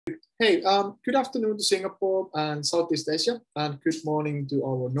Hey, good afternoon to Singapore and Southeast Asia, and good morning to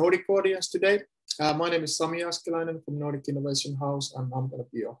our Nordic audience today. My name is Sami Askelainen from Nordic Innovation House, and I'm going to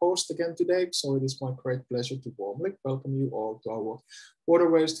be your host again today. So it is my great pleasure to warmly welcome you all to our water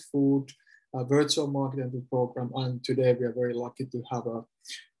waste food virtual marketing program. And today we are very lucky to have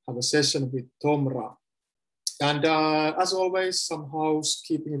a session with TOMRA. And as always, some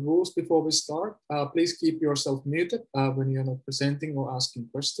housekeeping rules before we start. Please keep yourself muted when you're not presenting or asking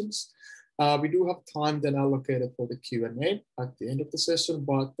questions. We do have time then allocated for the Q&A at the end of the session,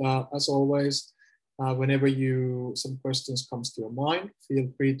 but as always, whenever some questions comes to your mind, feel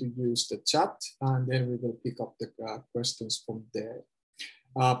free to use the chat and then we will pick up the questions from there.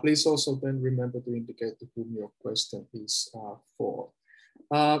 Please also then remember to indicate to whom your question is for.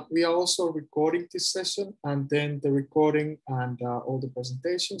 We are also recording this session, and then the recording and all the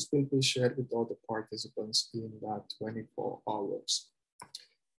presentations will be shared with all the participants in that 24 hours.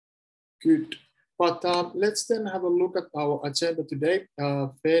 Good, but let's then have a look at our agenda today.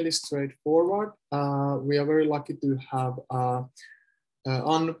 Fairly straightforward. We are very lucky to have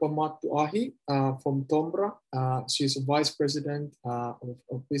Annupa Mattu-Ahi from TOMRA. She's a Vice President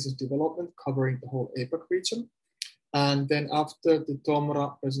of Business Development covering the whole APAC region. And then after the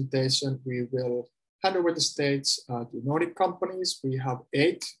TOMRA presentation, we will hand over the stage to Nordic companies. We have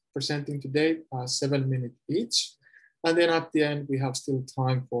 8 presenting today, 7 minutes each. And then at the end, we have still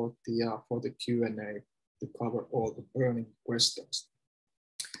time for the Q&A to cover all the burning questions.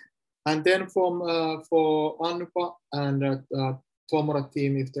 And then for Annupa and TOMRA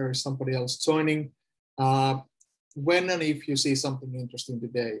team, if there is somebody else joining, when and if you see something interesting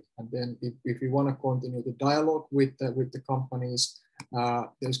today, and then if you want to continue the dialogue with the companies,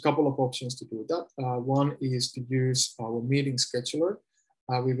 there's a couple of options to do that. One is to use our meeting scheduler.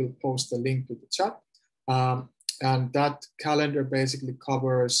 We will post a link to the chat. And that calendar basically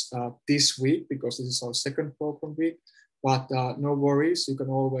covers this week, because this is our second program week. But no worries, you can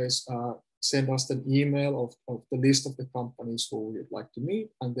always send us an email of the list of the companies who you'd like to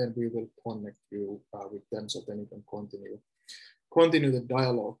meet, and then we will connect you with them so then you can continue the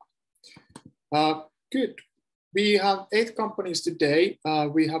dialogue. Good. We have 8 companies today.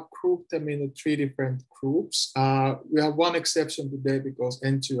 We have grouped them into 3 different groups. We have one exception today because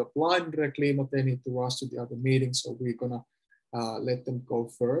N2 applied directly, but they need to rush to the other meeting, so we're gonna let them go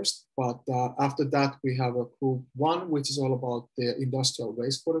first. But after that, we have a group 1, which is all about the industrial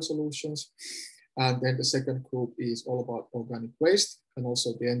wastewater solutions. And then the second group is all about organic waste. And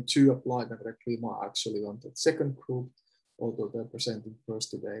also the N2 applied and Reclima actually on the second group, although they're presenting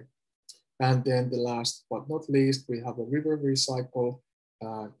first today. And then the last but not least, we have a river recycle.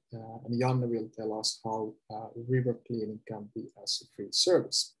 And Janne will tell us how river cleaning can be as a free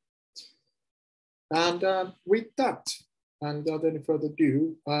service. And with that, and without any further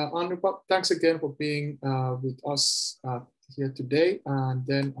ado, Annupa, thanks again for being with us here today. And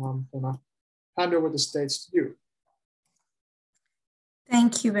then I'm gonna hand over the stage to you.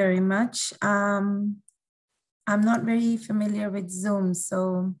 Thank you very much. I'm not very familiar with Zoom,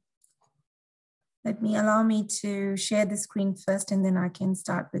 so allow me to share the screen first, and then I can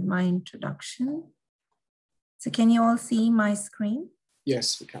start with my introduction. So can you all see my screen?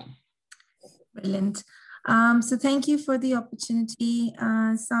 Yes, we can. Brilliant. So thank you for the opportunity,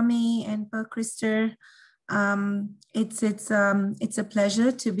 Sami and Per Christer. It's a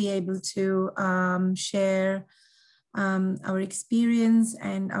pleasure to be able to share our experience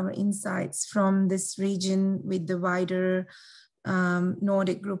and our insights from this region with the wider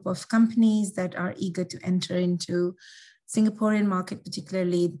Nordic group of companies that are eager to enter into Singaporean market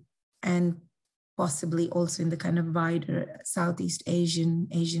particularly, and possibly also in the kind of wider Southeast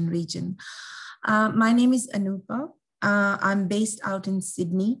Asian region. My name is Annupa. I'm based out in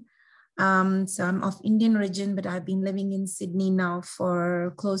Sydney. So I'm of Indian origin, but I've been living in Sydney now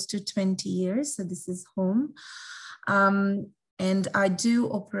for close to 20 years. So this is home. And I do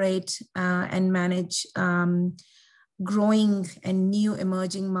operate and manage growing and new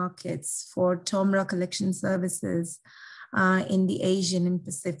emerging markets for TOMRA collection services in the Asian and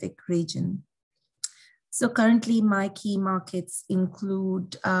Pacific region. So currently my key markets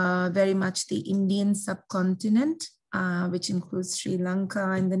include very much the Indian subcontinent, which includes Sri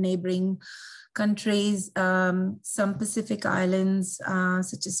Lanka and the neighboring countries, some Pacific islands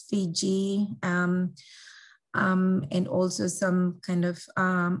such as Fiji, and also some kind of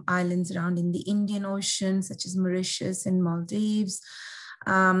islands around in the Indian Ocean, such as Mauritius and Maldives.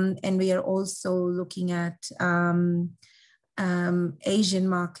 And we are also looking at Asian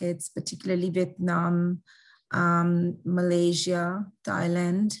markets, particularly Vietnam, Malaysia,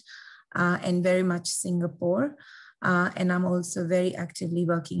 Thailand, and very much Singapore. And I'm also very actively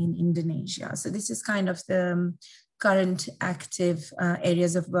working in Indonesia. So this is kind of the current active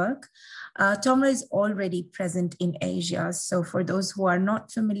areas of work. TOMRA is already present in Asia. So for those who are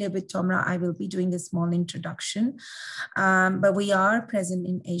not familiar with TOMRA, I will be doing a small introduction. But we are present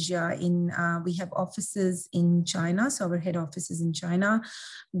in Asia. We have offices in China, so our head office is in China,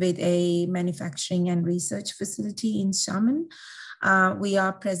 with a manufacturing and research facility in Xiamen. We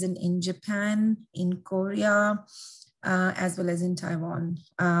are present in Japan, in Korea, as well as in Taiwan.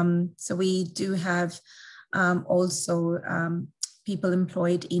 So we do have also people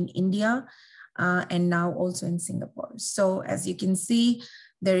employed in India and now also in Singapore. So as you can see,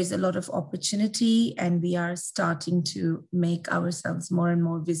 there is a lot of opportunity, and we are starting to make ourselves more and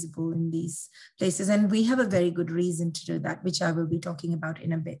more visible in these places. And we have a very good reason to do that, which I will be talking about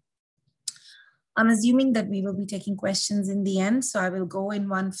in a bit. I'm assuming that we will be taking questions in the end, so I will go in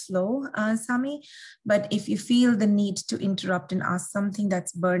one flow, Sami. But if you feel the need to interrupt and ask something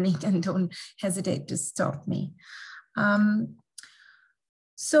that's burning, then don't hesitate to stop me.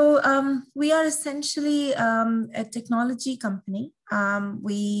 We are essentially a technology company.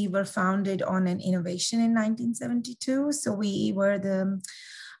 We were founded on an innovation in 1972. So we were the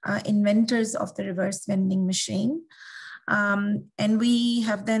inventors of the reverse vending machine. And we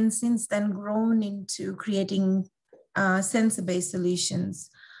have then since then grown into creating sensor-based solutions,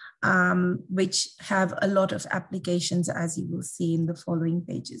 which have a lot of applications, as you will see in the following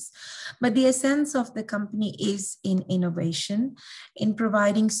pages. But the essence of the company is in innovation, in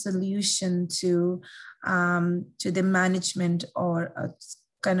providing solution to the management or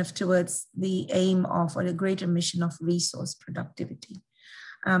kind of towards the aim of or a greater mission of resource productivity.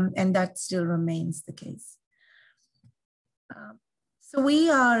 And that still remains the case. So we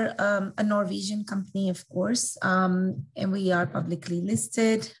are a Norwegian company, of course, and we are publicly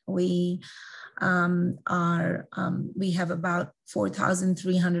listed. We have about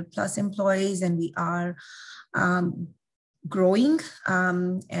 4,300 plus employees, and we are growing,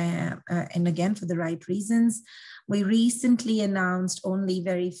 and again, for the right reasons. We recently announced, only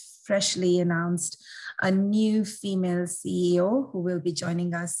very freshly announced, a new female CEO who will be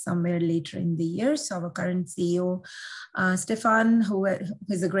joining us somewhere later in the year. So our current CEO, Stefan, who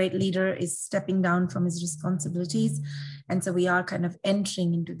is a great leader, is stepping down from his responsibilities. And so we are kind of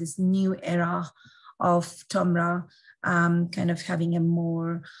entering into this new era of TOMRA, kind of having a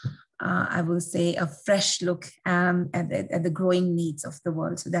more, I will say, a fresh look at the growing needs of the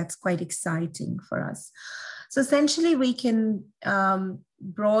world. So that's quite exciting for us. So essentially, we can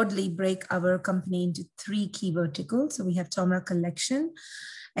broadly break our company into three key verticals. So we have TOMRA Collection,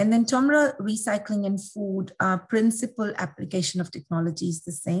 and then TOMRA Recycling and Food. Principal application of technology is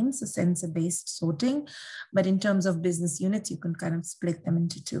the same, so sensor-based sorting. But in terms of business units, you can kind of split them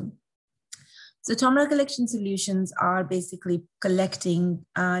into two. So TOMRA Collection Solutions are basically collecting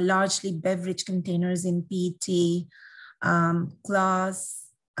largely beverage containers in PET, glass,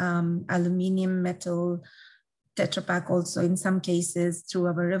 aluminium, metal, Tetra Pak also in some cases through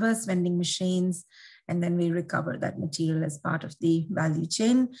our reverse vending machines, and then we recover that material as part of the value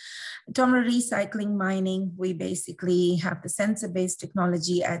chain. TOMRA Recycling Mining, we basically have the sensor-based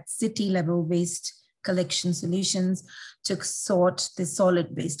technology at city level waste collection solutions to sort the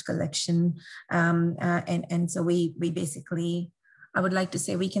solid waste collection. And so we basically, I would like to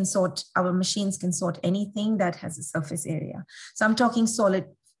say we can sort, our machines can sort anything that has a surface area. So I'm talking solid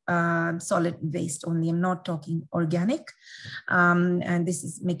waste only. I'm not talking organic. And this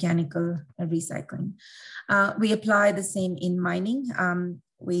is mechanical recycling. We apply the same in mining.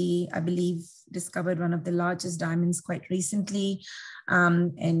 We, I believe, discovered one of the largest diamonds quite recently,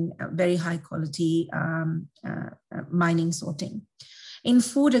 and very high quality mining sorting. In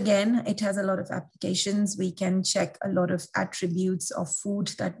food, again, it has a lot of applications. We can check a lot of attributes of food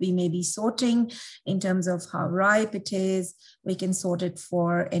that we may be sorting in terms of how ripe it is. We can sort it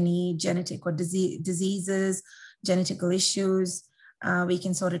for any genetic or diseases, genetical issues. We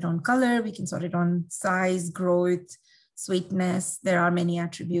can sort it on color. We can sort it on size, growth, sweetness. There are many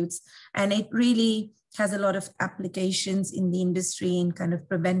attributes. And it really has a lot of applications in the industry in kind of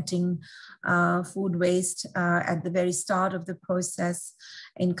preventing food waste at the very start of the process,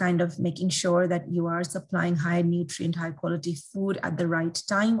 in kind of making sure that you are supplying high nutrient, high quality food at the right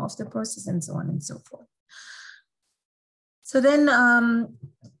time of the process, and so on and so forth. So then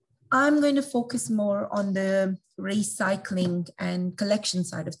I'm going to focus more on the recycling and collection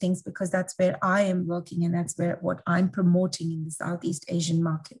side of things, because that's where I am working and that's where what I'm promoting in the Southeast Asian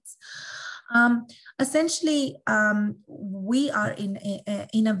markets. Essentially, we are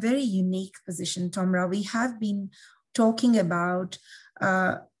in a very unique position, TOMRA. We have been talking about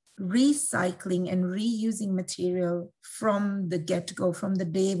recycling and reusing material from the get-go, from the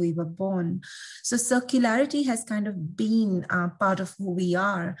day we were born. So circularity has kind of been part of who we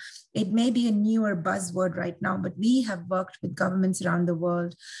are. It may be a newer buzzword right now, but we have worked with governments around the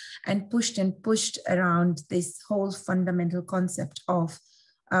world and pushed around this whole fundamental concept of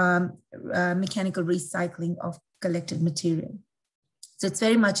mechanical recycling of collected material. So it's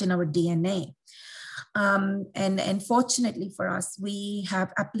very much in our DNA. And fortunately for us, we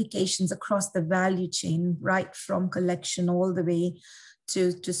have applications across the value chain, right from collection all the way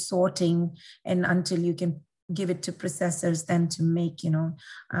to sorting, and until you can give it to processors then to make,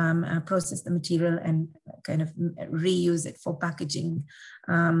 process the material and kind of reuse it for packaging.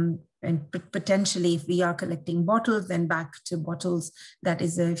 And potentially, if we are collecting bottles, then back to bottles, that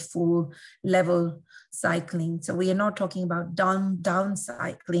is a full level cycling. So we are not talking about down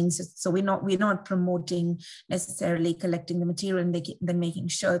cycling. So we're not promoting necessarily collecting the material and then making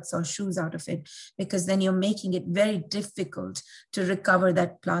shirts or shoes out of it, because then you're making it very difficult to recover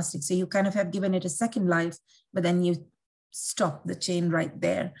that plastic. So you kind of have given it a second life, but then you stop the chain right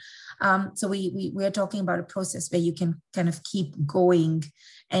there. So we are talking about a process where you can kind of keep going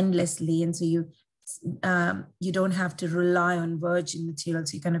endlessly, and so you don't have to rely on virgin material.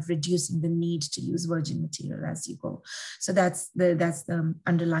 So you're kind of reducing the need to use virgin material as you go. So that's the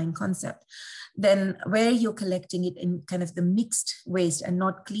underlying concept. Then where you're collecting it in kind of the mixed waste and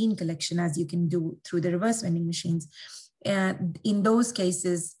not clean collection, as you can do through the reverse vending machines. And in those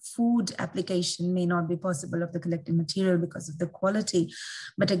cases, food application may not be possible of the collected material because of the quality.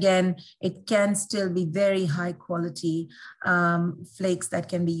 But again, it can still be very high quality flakes that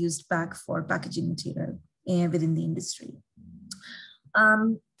can be used back for packaging material within the industry.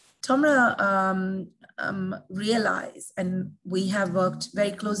 TOMRA realize, and we have worked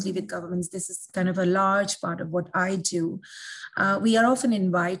very closely with governments, this is kind of a large part of what I do. We are often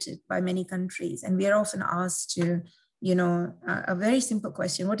invited by many countries, and we are often asked to, a very simple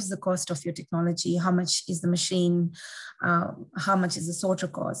question: what is the cost of your technology? How much is the machine? How much is the sorter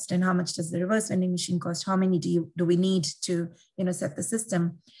cost? And how much does the reverse vending machine cost? How many do we need to, set the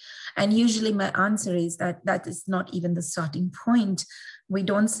system? And usually my answer is that is not even the starting point. We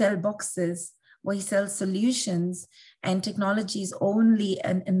don't sell boxes. We sell solutions, and technology is only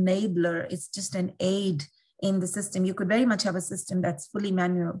an enabler. It's just an aid in the system. You could very much have a system that's fully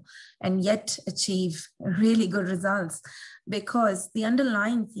manual and yet achieve really good results, because the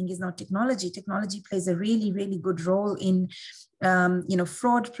underlying thing is not technology. Technology plays a really, really good role in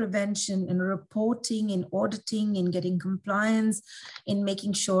fraud prevention, in reporting, in auditing, in getting compliance, in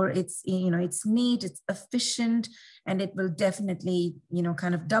making sure it's neat, it's efficient, and it will definitely,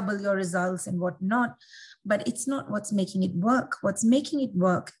 kind of double your results and whatnot. But it's not what's making it work. What's making it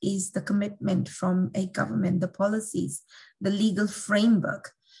work is the commitment from a government, the policies, the legal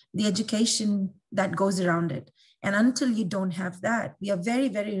framework, the education that goes around it. And until you don't have that, we are very,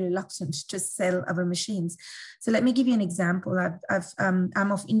 very reluctant to sell our machines. So let me give you an example.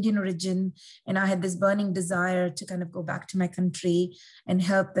 I'm of Indian origin, and I had this burning desire to kind of go back to my country and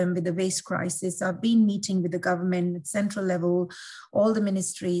help them with the waste crisis. So I've been meeting with the government at central level, all the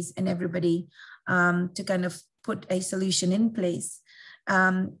ministries and everybody, to kind of put a solution in place.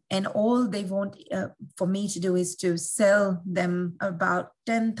 And all they want for me to do is to sell them about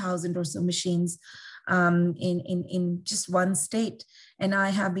 10,000 or so machines in just one state. And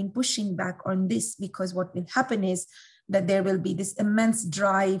I have been pushing back on this, because what will happen is that there will be this immense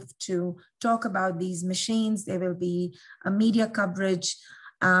drive to talk about these machines. There will be a media coverage.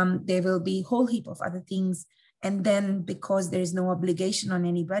 There will be a whole heap of other things. And then, because there is no obligation on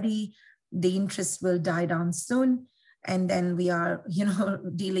anybody, the interest will die down soon. And then we are,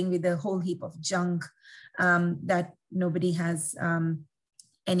 dealing with a whole heap of junk that nobody has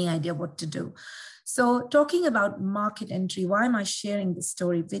any idea what to do. So talking about market entry, why am I sharing this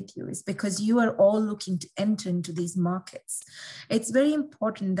story with you? Is because you are all looking to enter into these markets. It's very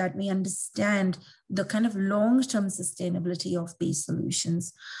important that we understand the kind of long-term sustainability of these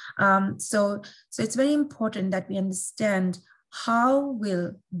solutions. So it's very important that we understand how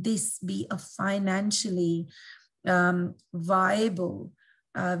will this be a financially viable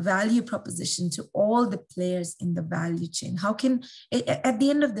value proposition to all the players in the value chain. How can, at the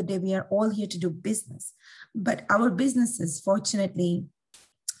end of the day, we are all here to do business, but our businesses, fortunately,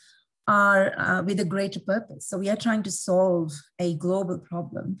 are with a greater purpose. So we are trying to solve a global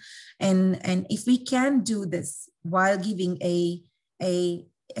problem. And if we can do this while giving a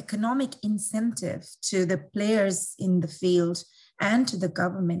economic incentive to the players in the field and to the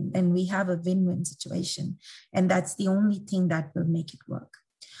government, then we have a win-win situation. And that's the only thing that will make it work.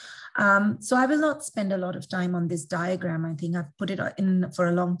 So I will not spend a lot of time on this diagram. I think I've put it in for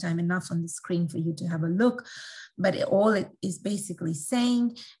a long time enough on the screen for you to have a look. But all it is basically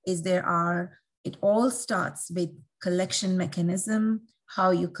saying is it all starts with collection mechanism,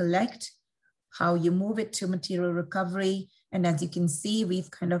 how you collect, how you move it to material recovery. And as you can see,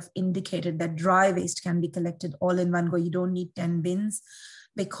 we've kind of indicated that dry waste can be collected all in one go. You don't need 10 bins,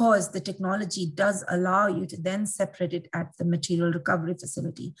 because the technology does allow you to then separate it at the material recovery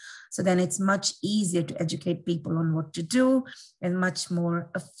facility. So then it's much easier to educate people on what to do and much more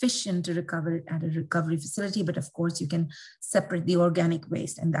efficient to recover it at a recovery facility. But of course, you can separate the organic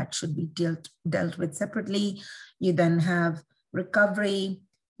waste, and that should be dealt with separately. You then have recovery,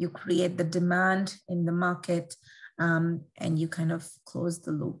 you create the demand in the market, and you kind of close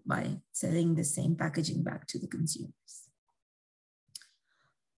the loop by selling the same packaging back to the consumers.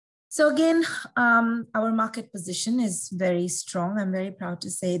 So again, our market position is very strong. I'm very proud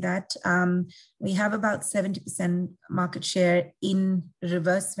to say that we have about 70% market share in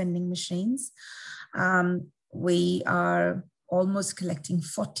reverse vending machines. We are almost collecting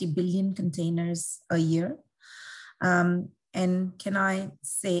 40 billion containers a year. And can I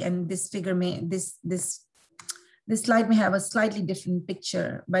say, and this figure this slide may have a slightly different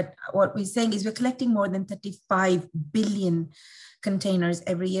picture, but what we're saying is we're collecting more than 35 billion containers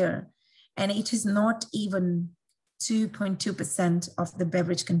every year. And it is not even 2.2% of the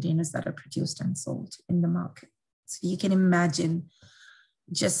beverage containers that are produced and sold in the market. So you can imagine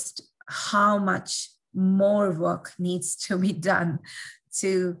just how much more work needs to be done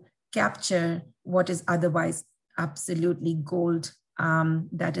to capture what is otherwise absolutely gold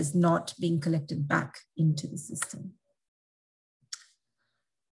that is not being collected back into the system.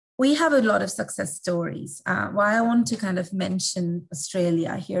 We have a lot of success stories. Why I want to kind of mention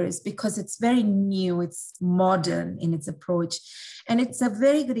Australia here is because it's very new, it's modern in its approach, and it's a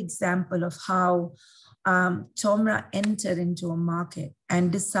very good example of how TOMRA entered into a market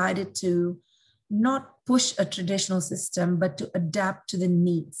and decided to not push a traditional system, but to adapt to the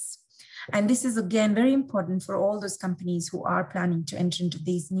needs. And this is, again, very important for all those companies who are planning to enter into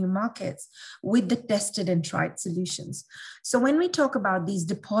these new markets with the tested and tried solutions. So when we talk about these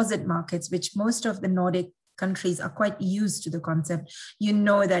deposit markets, which most of the Nordic countries are quite used to the concept, you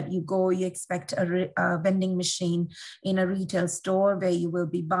know that you go, you expect a vending machine in a retail store where you will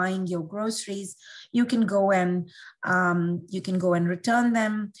be buying your groceries. You can go and return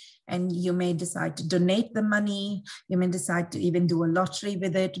them, and you may decide to donate the money. You may decide to even do a lottery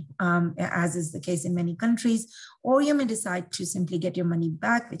with it, as is the case in many countries, or you may decide to simply get your money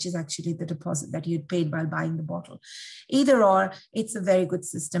back, which is actually the deposit that you had paid while buying the bottle. Either or, it's a very good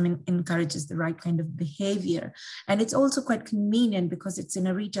system and encourages the right kind of behavior. And it's also quite convenient because it's in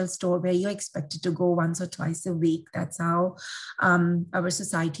a retail store where you're expected to go once or twice a week. That's how our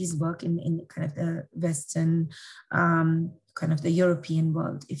societies work in kind of the Western, kind of the European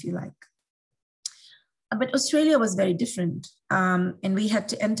world, if you like. But Australia was very different, and we had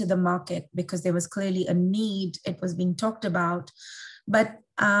to enter the market because there was clearly a need. It was being talked about, but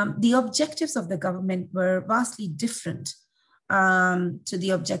the objectives of the government were vastly different to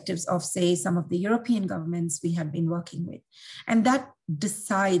the objectives of, say, some of the European governments we have been working with. And that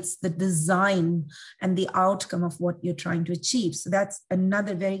decides the design and the outcome of what you're trying to achieve. So that's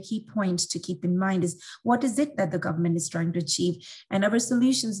another very key point to keep in mind, is what is it that the government is trying to achieve? And our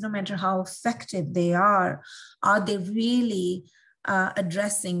solutions, no matter how effective they are they really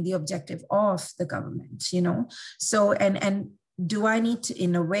addressing the objective of the government, you know? So, and do I need to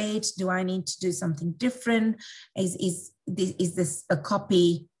innovate? Do I need to do something different? Is this a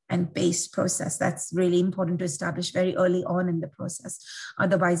copy and paste process? That's really important to establish very early on in the process.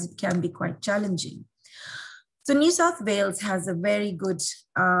 Otherwise, it can be quite challenging. So New South Wales has a very good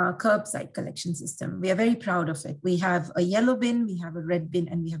curbside collection system. We are very proud of it. We have a yellow bin, we have a red bin,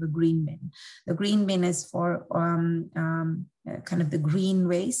 and we have a green bin. The green bin is for kind of the green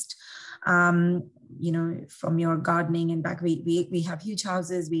waste. You know, from your gardening and back, we have huge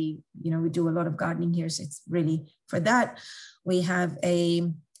houses. We do a lot of gardening here, so it's really for that. We have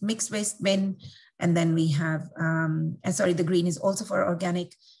a mixed waste bin, and then we have, the green is also for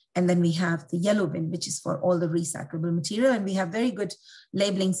organic. And then we have the yellow bin, which is for all the recyclable material. And we have very good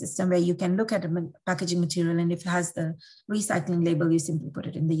labeling system where you can look at a packaging material, and if it has the recycling label, you simply put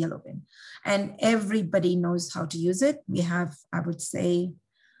it in the yellow bin. And everybody knows how to use it. We have, I would say,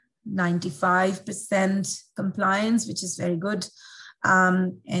 95% compliance, which is very good.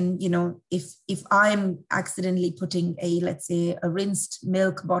 And you know, if I'm accidentally putting let's say a rinsed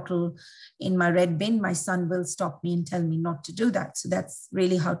milk bottle in my red bin, my son will stop me and tell me not to do that. So that's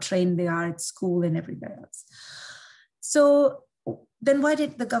really how trained they are at school and everywhere else. So then why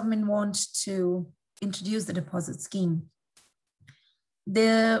did the government want to introduce the deposit scheme?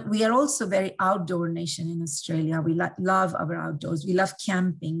 We are also a very outdoor nation in Australia. We love our outdoors. We love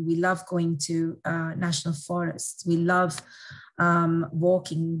camping. We love going to national forests. We love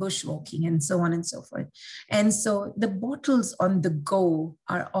walking, bushwalking, and so on and so forth. And so the bottles on the go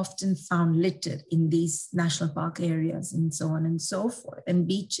are often found littered in these national park areas and so on and so forth, and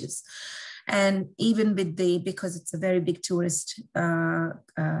beaches. And even with because it's a very big tourist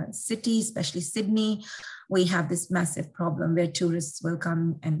city, especially Sydney, we have this massive problem where tourists will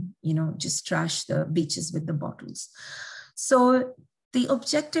come and, just trash the beaches with the bottles. So the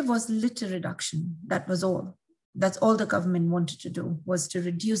objective was litter reduction. That was all. That's all the government wanted to do, was to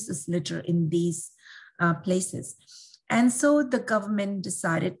reduce this litter in these places. And so the government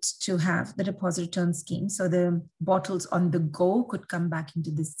decided to have the deposit return scheme, so the bottles on the go could come back into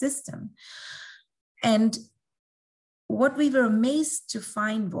the system. And what we were amazed to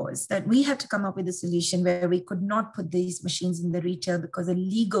find was that we had to come up with a solution where we could not put these machines in the retail because of a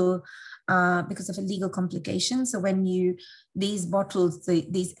legal complication. So when these bottles,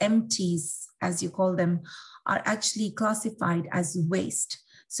 these empties, as you call them, are actually classified as waste.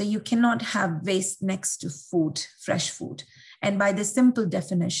 So you cannot have waste next to food, fresh food. And by the simple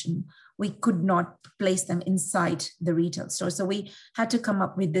definition, we could not place them inside the retail store. So we had to come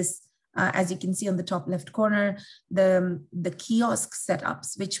up with this, as you can see on the top left corner, the kiosk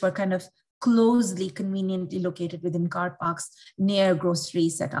setups, which were kind of closely, conveniently located within car parks near grocery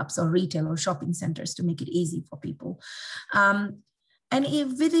setups or retail or shopping centers to make it easy for people. And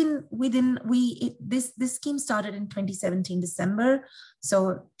this scheme started in 2017, December.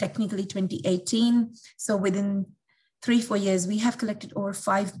 So technically 2018. So within 3-4 years, we have collected over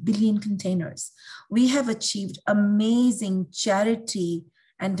 5 billion containers. We have achieved amazing charity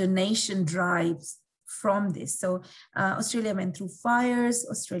and donation drives from this. So Australia went through fires,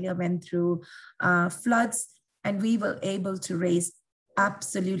 Australia went through floods, and we were able to raise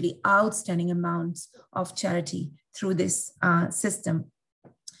absolutely outstanding amounts of charity through this system.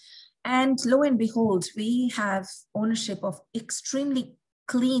 And lo and behold, we have ownership of extremely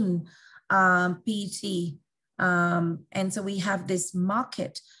clean PET. And so we have this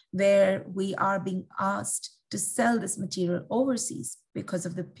market where we are being asked to sell this material overseas because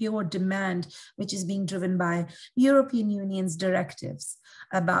of the pure demand, which is being driven by European Union's directives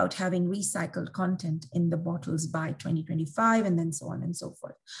about having recycled content in the bottles by 2025, and then so on and so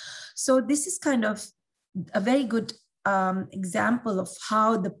forth. So this is kind of a very good example of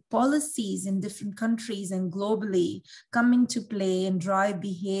how the policies in different countries and globally come into play and drive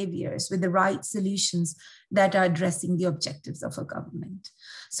behaviors with the right solutions that are addressing the objectives of a government.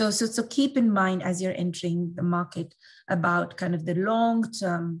 So keep in mind as you're entering the market about kind of the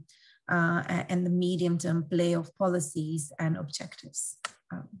long-term and the medium-term play of policies and objectives.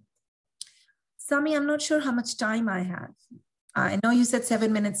 Sami, I'm not sure how much time I have. I know you said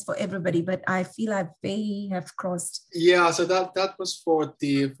 7 minutes for everybody, but I feel I may have crossed. Yeah, so that was for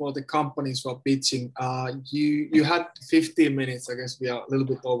the companies who are pitching. You had 15 minutes. I guess we are a little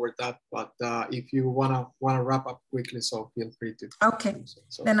bit over that, but if you wanna wrap up quickly, so feel free to. Okay,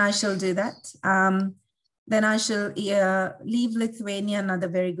 so. Then I shall do that. Then I shall leave Lithuania, another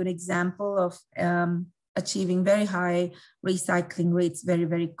very good example of achieving very high recycling rates very,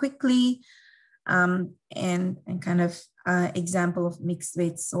 very quickly. And kind of example of mixed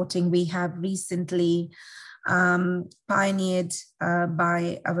waste sorting. We have recently pioneered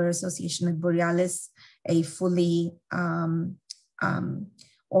by our association with Borealis, a fully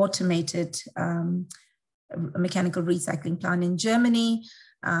automated mechanical recycling plant in Germany.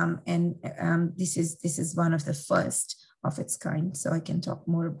 This is one of the first of its kind. So I can talk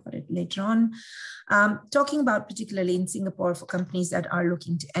more about it later on. Talking about particularly in Singapore for companies that are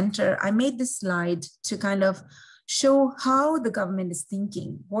looking to enter, I made this slide to kind of show how the government is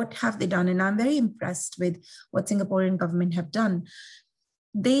thinking. What have they done? And I'm very impressed with what Singaporean government have done.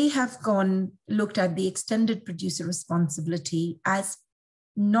 They have looked at the extended producer responsibility as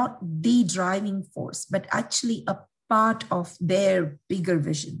not the driving force, but actually a part of their bigger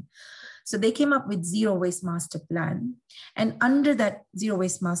vision. So they came up with Zero Waste Master Plan. And under that Zero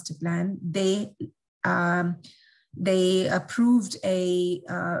Waste Master Plan, they approved a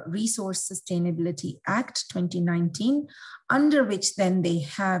Resource Sustainability Act 2019, under which then they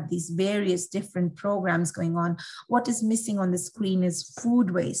have these various different programs going on. What is missing on the screen is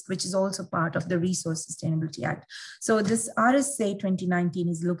food waste, which is also part of the Resource Sustainability Act. So this RSA 2019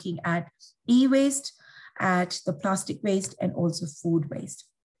 is looking at e-waste, at the plastic waste, and also food waste.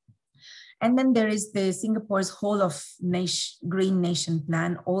 And then there is the Singapore's whole of Green Nation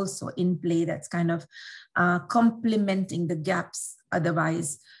plan also in play, that's kind of complementing the gaps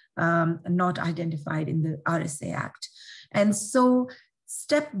otherwise not identified in the RSA Act. And so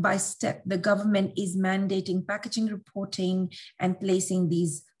step by step, the government is mandating packaging reporting and placing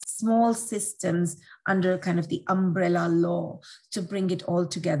these small systems under kind of the umbrella law to bring it all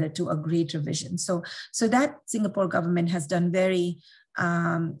together to a greater vision. So that Singapore government has done very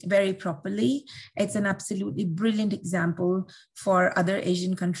properly. It's an absolutely brilliant example for other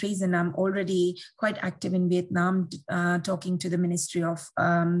Asian countries. And I'm already quite active in Vietnam, talking to the Ministry of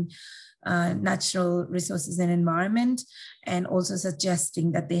Natural Resources and Environment, and also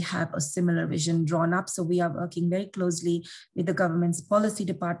suggesting that they have a similar vision drawn up. So we are working very closely with the government's policy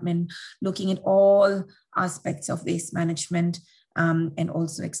department, looking at all aspects of waste management and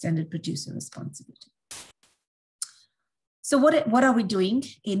also extended producer responsibility. So what are we doing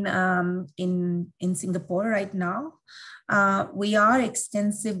in Singapore right now? We are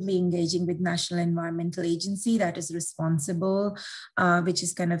extensively engaging with National Environmental Agency that is responsible, which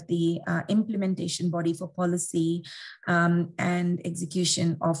is kind of the implementation body for policy and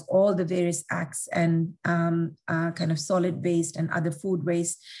execution of all the various acts and kind of solid waste and other food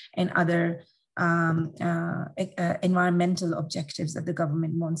waste and other environmental objectives that the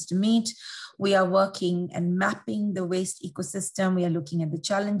government wants to meet. We are working and mapping the waste ecosystem. We are looking at the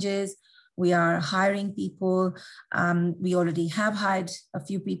challenges. We are hiring people. We already have hired a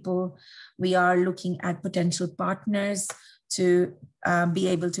few people. We are looking at potential partners to be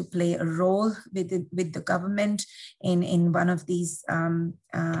able to play a role with the government in one of these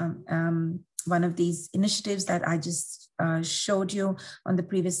initiatives that I just showed you on the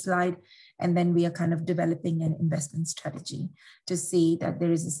previous slide. And then we are kind of developing an investment strategy to see that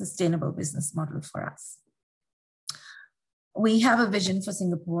there is a sustainable business model for us. We have a vision for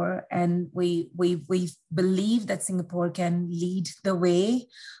Singapore, and we believe that Singapore can lead the way.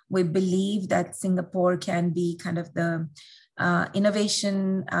 We believe that Singapore can be kind of the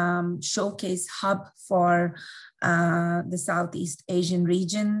innovation showcase hub for the Southeast Asian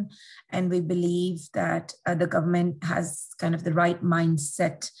region. And we believe that the government has kind of the right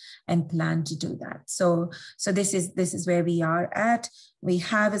mindset and plan to do that. So this is where we are at. We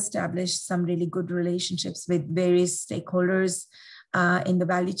have established some really good relationships with various stakeholders in the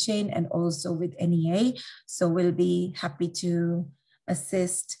value chain and also with NEA. So we'll be happy to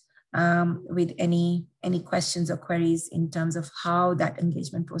assist with any questions or queries in terms of how that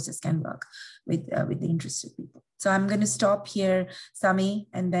engagement process can work with the interested people. So I'm going to stop here, Sami,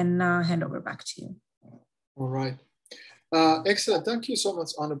 and then hand over back to you. All right. Excellent. Thank you so much,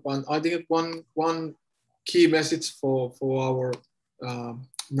 Anupan. I think one key message for our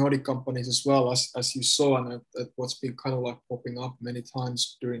Nordic companies as well, as you saw, and what's been kind of like popping up many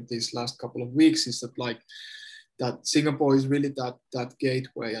times during these last couple of weeks, is that Singapore is really that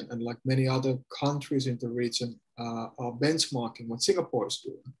gateway, and like many other countries in the region are benchmarking what Singapore is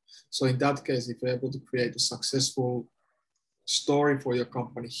doing. So in that case, if you're able to create a successful story for your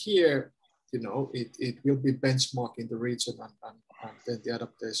company here, you know, it will be benchmarking the region, and then the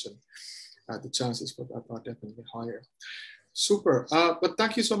adaptation, the chances for that are definitely higher. Super. But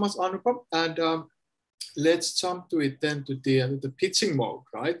thank you so much, Anupam. And let's jump to it then, to the pitching mode,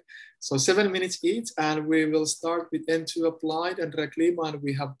 right? So 7 minutes each, and we will start with N2 Applied and Reklima, and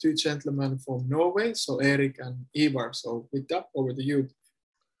we have two gentlemen from Norway, so Erik and Ivar. So with that, over to you.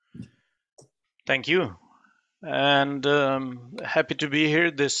 Thank you. And happy to be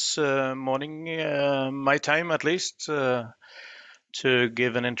here this morning, my time at least, to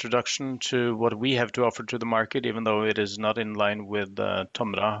give an introduction to what we have to offer to the market, even though it is not in line with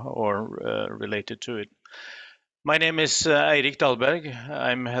TOMRA or related to it. My name is Eirik Dahlberg.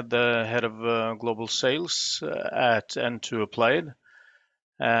 I'm the head of global sales at N2 Applied.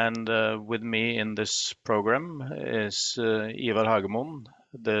 And with me in this program is Ivar Hagemoen,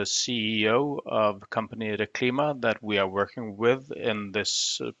 the CEO of company Reklima that we are working with in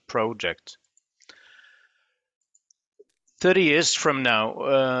this project. 30 years from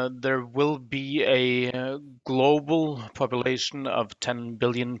now, there will be a global population of 10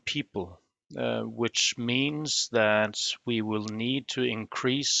 billion people, which means that we will need to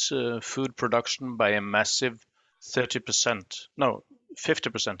increase food production by a massive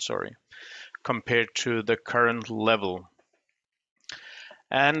 50%, sorry, compared to the current level.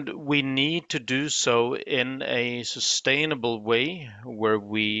 And we need to do so in a sustainable way where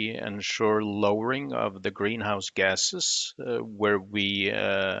we ensure lowering of the greenhouse gases, where we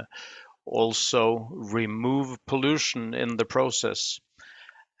also remove pollution in the process.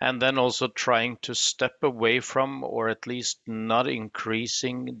 and then also trying to step away from, or at least not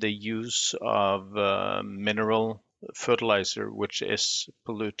increasing, the use of mineral fertilizer, which is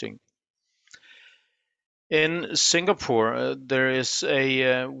polluting. In Singapore, there is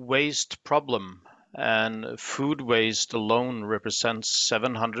a waste problem, and food waste alone represents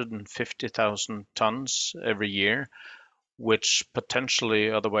 750,000 tons every year, which potentially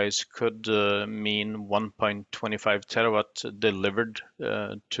otherwise could mean 1.25 terawatt delivered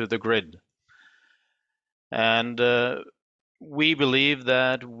to the grid. And we believe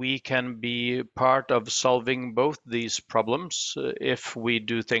that we can be part of solving both these problems if we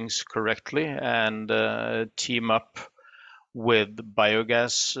do things correctly and team up with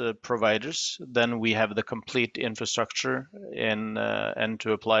biogas providers. Then we have the complete infrastructure in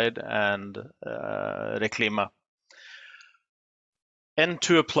N2 Applied and Reclima.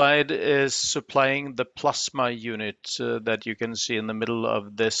 N2 Applied is supplying the plasma unit that you can see in the middle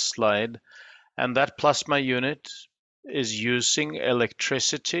of this slide. And that plasma unit is using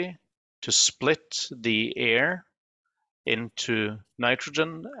electricity to split the air into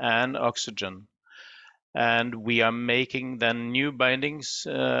nitrogen and oxygen. And we are making then new bindings,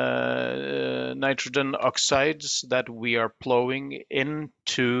 nitrogen oxides, that we are plowing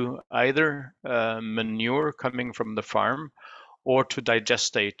into either manure coming from the farm or to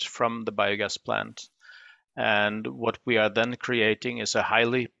digestate from the biogas plant. And what we are then creating is a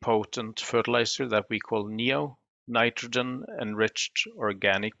highly potent fertilizer that we call NEO, nitrogen enriched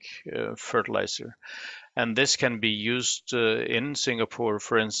organic fertilizer. And this can be used in Singapore,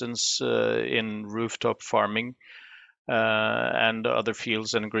 for instance, in rooftop farming and other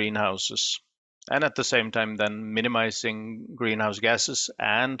fields and greenhouses. And at the same time then minimizing greenhouse gases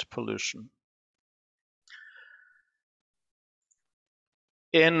and pollution.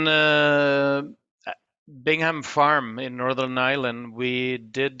 In Bingham Farm in Northern Ireland, we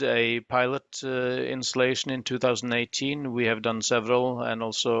did a pilot installation in 2018. We have done several and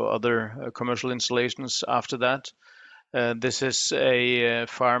also other commercial installations after that. This is a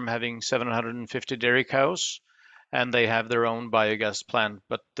farm having 750 dairy cows, and they have their own biogas plant.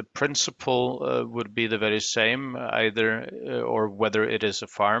 But the principle would be the very same, either or whether it is a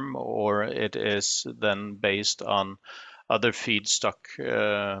farm or it is then based on other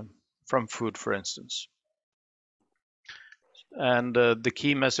feedstock from food, for instance. And the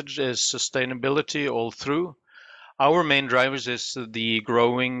key message is sustainability all through. Our main drivers is the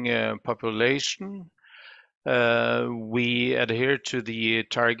growing population. We adhere to the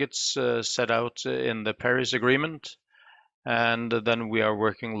targets set out in the Paris Agreement, and then we are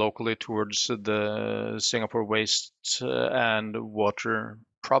working locally towards the Singapore waste and water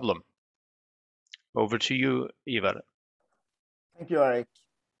problem. Over to you, Ivar. Thank you, Eric.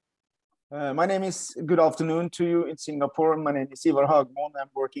 My name is, good afternoon to you in Singapore. My name is Ivar Hagmon. I'm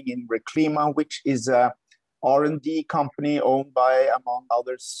working in Reclima, which is a R&D company owned by, among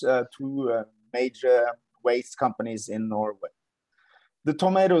others, two major waste companies in Norway. The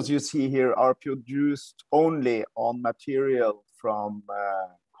tomatoes you see here are produced only on material from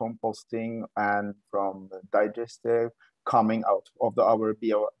composting and from digestive coming out of our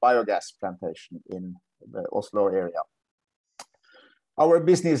biogas plantation in the Oslo area. Our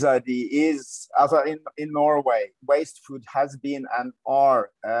business idea is, as in Norway, waste food has been and are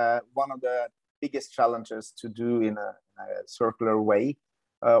one of the biggest challenges to do in a circular way,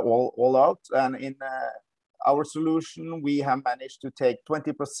 all out. And in our solution, we have managed to take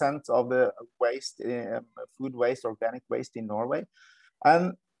 20% of the waste, food waste, organic waste in Norway,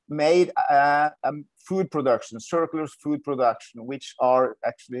 and made food production, circular food production, which are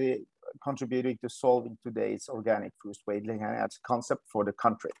actually contributing to solving today's organic food waste concept for the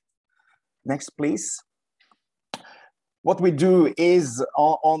country. Next, please. What we do is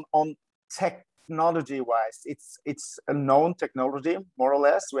on technology-wise, it's a known technology, more or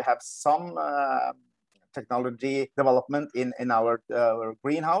less. We have some technology development in our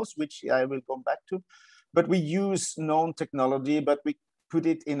greenhouse, which I will come back to. But we use known technology, but we put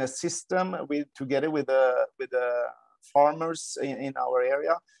it in a system together with the farmers in our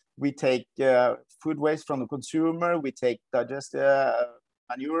area. We take food waste from the consumer. We take digested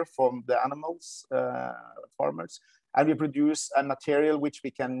manure from the animals, farmers, and we produce a material which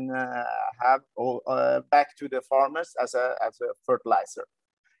we can have back to the farmers as a fertilizer.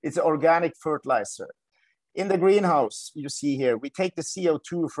 It's an organic fertilizer. In the greenhouse, you see here, we take the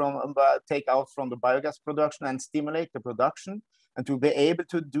CO2 take out from the biogas production and stimulate the production. And to be able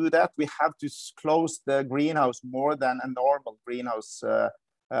to do that, we have to close the greenhouse more than a normal greenhouse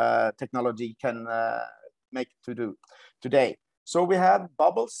technology can make to do today. So we have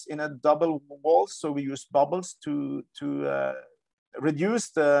bubbles in a double wall. So we use bubbles to reduce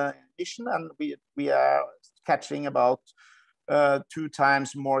the emission, and we are catching about 2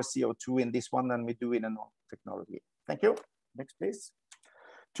 times more CO2 in this one than we do in a normal technology. Thank you. Next, please.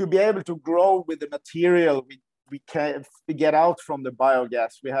 To be able to grow with the material we get out from the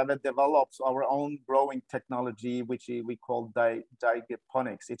biogas, we have developed our own growing technology, which we call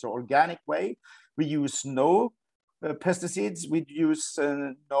digaponics. It's an organic way. We use no pesticides. We use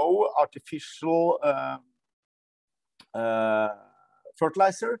no artificial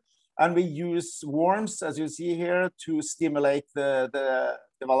fertilizer, and we use worms, as you see here, to stimulate the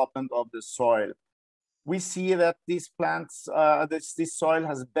development of the soil. We see that these plants, this soil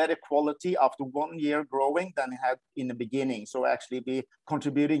has better quality after 1 year growing than it had in the beginning. So actually be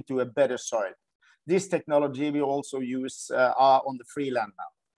contributing to a better soil. This technology we also use on the free land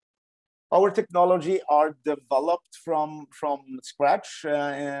now. Our technology are developed from scratch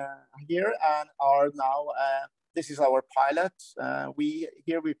here and are now, this is our pilot.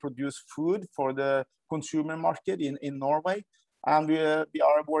 Here we produce food for the consumer market in Norway. And we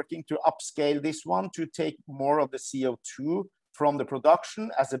are working to upscale this one to take more of the CO2 from the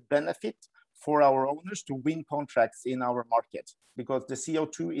production as a benefit for our owners to win contracts in our market, because the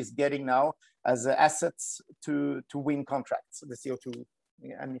CO2 is getting now as assets to win contracts, the CO2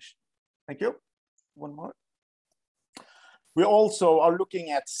 emission. Thank you. One more. We also are looking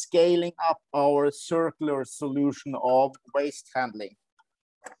at scaling up our circular solution of waste handling.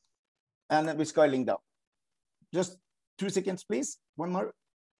 And then we're scaling down. Just 2 seconds, please. One more.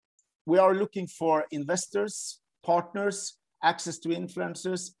 We are looking for investors, partners, access to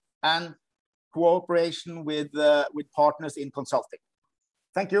influencers, and cooperation with partners in consulting.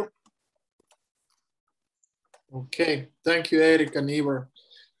 Thank you. Okay, thank you, Erik and Ivar.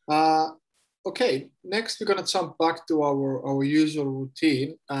 Okay, next we're going to jump back to our usual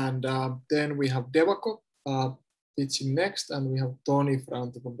routine, and then we have Devako pitching next, and we have Toni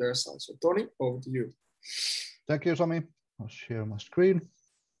from their side. So Toni, over to you. Thank you, Sami. I'll share my screen.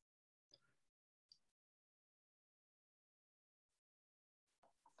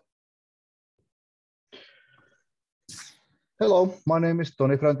 Hello, my name is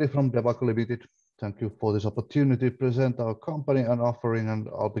Toni Franti from Devako Limited. Thank you for this opportunity to present our company and offering, and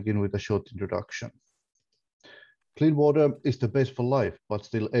I'll begin with a short introduction. Clean water is the base for life, but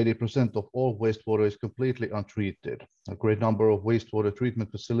still 80% of all wastewater is completely untreated. A great number of wastewater treatment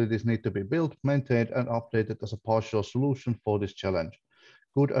facilities need to be built, maintained, and updated as a partial solution for this challenge.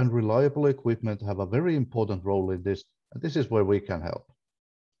 Good and reliable equipment have a very important role in this, and this is where we can help.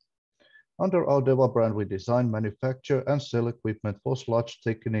 Under our Deva brand, we design, manufacture, and sell equipment for sludge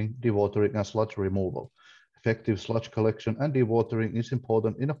thickening, dewatering, and sludge removal. Effective sludge collection and dewatering is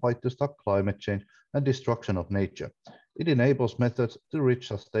important in a fight to stop climate change and destruction of nature. It enables methods to reach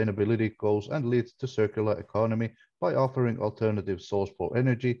sustainability goals and leads to circular economy by offering alternative source for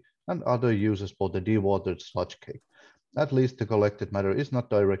energy and other uses for the dewatered sludge cake. At least the collected matter is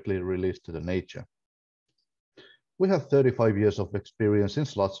not directly released to the nature. We have 35 years of experience in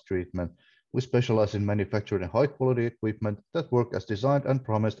sludge treatment. We specialize in manufacturing high-quality equipment that work as designed and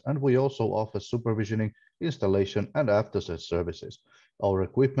promised, and we also offer supervisioning, installation, and after-sales services. Our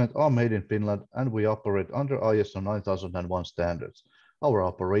equipment are made in Finland, and we operate under ISO 9001 standards. Our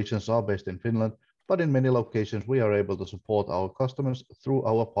operations are based in Finland, but in many locations we are able to support our customers through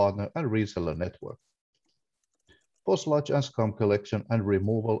our partner and reseller network. For sludge and scum collection and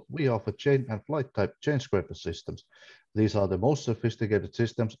removal, we offer chain and flight type chain scraper systems. These are the most sophisticated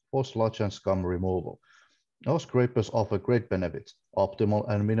systems for sludge and scum removal. Our scrapers offer great benefits: optimal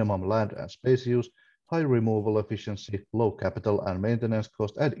and minimum land and space use, high removal efficiency, low capital and maintenance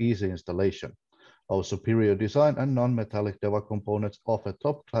cost, and easy installation. Our superior design and non-metallic Deva components offer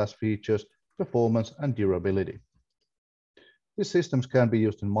top-class features, performance, and durability. These systems can be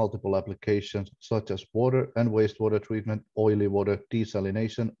used in multiple applications, such as water and wastewater treatment, oily water,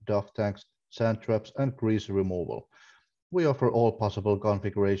 desalination, DUF tanks, sand traps, and grease removal. We offer all possible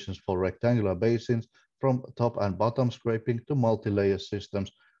configurations for rectangular basins, from top and bottom scraping to multi-layer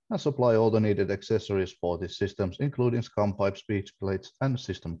systems, and supply all the needed accessories for these systems, including scum pipes, beach plates, and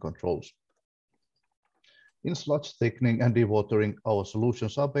system controls. In sludge thickening and dewatering, our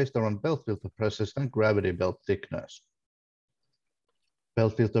solutions are based around belt filter presses and gravity belt thickeners.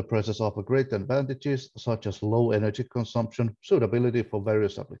 Belt filter presses offer great advantages such as low energy consumption, suitability for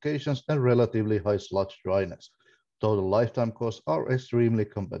various applications, and relatively high sludge dryness. Total lifetime costs are extremely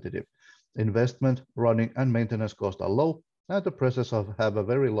competitive. Investment, running, and maintenance costs are low, and the presses have a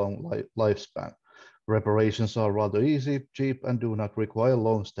very long lifespan. Reparations are rather easy, cheap, and do not require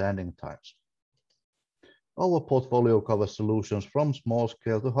long standing times. Our portfolio covers solutions from small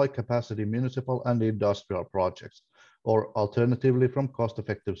scale to high capacity municipal and industrial projects. or alternatively from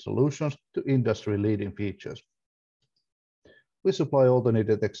cost-effective solutions to industry-leading features. We supply all the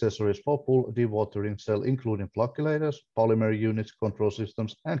needed accessories for full dewatering cell, including flocculators, polymer units, control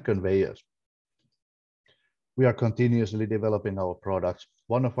systems, and conveyors. We are continuously developing our products.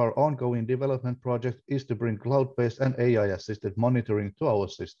 One of our ongoing development projects is to bring cloud-based and AI-assisted monitoring to our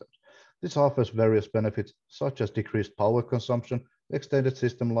systems. This offers various benefits, such as decreased power consumption, extended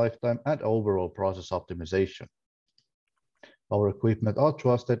system lifetime, and overall process optimization. Our equipment are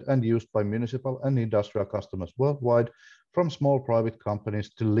trusted and used by municipal and industrial customers worldwide, from small private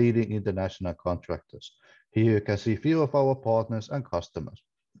companies to leading international contractors. Here you can see a few of our partners and customers.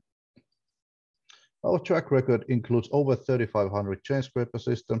 Our track record includes over 3,500 chain scraper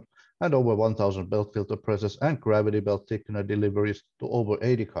systems and over 1,000 belt filter presses and gravity belt thickener deliveries to over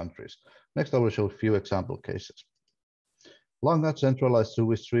 80 countries. Next, I will show a few example cases. Langat Centralized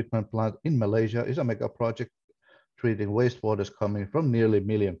Sewage Treatment Plant in Malaysia is a mega project treating wastewaters coming from nearly a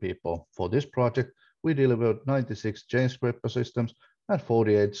million people. For this project, we delivered 96 chain scraper systems and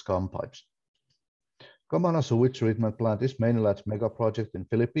 48 scum pipes. Kamana Sewage Treatment Plant is Mainland's mega project in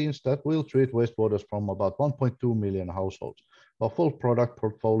Philippines that will treat wastewaters from about 1.2 million households. Our full product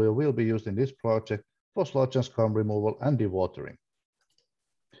portfolio will be used in this project for sludge and scum removal and dewatering.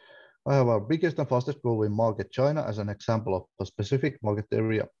 I have our biggest and fastest growing market, China, as an example of a specific market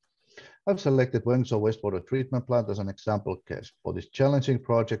area. I've selected Wenzhou Wastewater Treatment Plant as an example case. For this challenging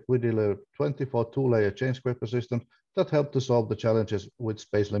project, we delivered 24 two-layer chain scraper systems that help to solve the challenges with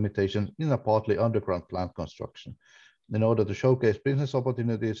space limitations in a partly underground plant construction. In order to showcase business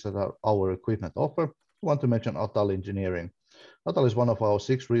opportunities that our equipment offer, I want to mention Atal Engineering. Atal is one of our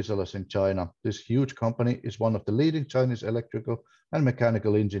 6 resellers in China. This huge company is one of the leading Chinese electrical and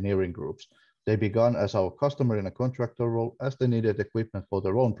mechanical engineering groups. They began as our customer in a contractor role as they needed equipment for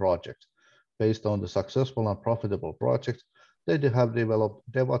their own projects. Based on the successful and profitable projects, they have developed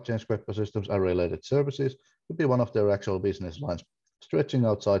DEVA chain scraper systems and related services to be one of their actual business lines, stretching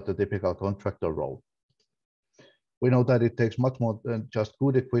outside the typical contractor role. We know that it takes much more than just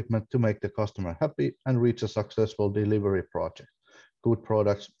good equipment to make the customer happy and reach a successful delivery project. Good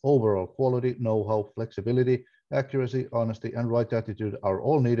products, overall quality, know-how, flexibility, accuracy, honesty, and right attitude are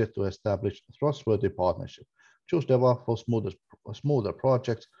all needed to establish a trustworthy partnership. Choose DEVA for smoother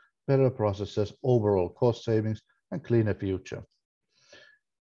projects, better processes, overall cost savings, and cleaner future.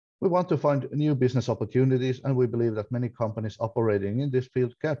 We want to find new business opportunities, and we believe that many companies operating in this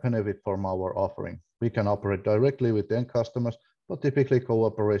field can benefit from our offering. We can operate directly with end customers, but typically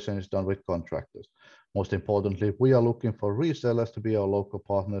cooperation is done with contractors. Most importantly, we are looking for resellers to be our local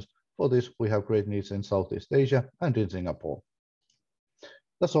partners. For this, we have great needs in Southeast Asia and in Singapore.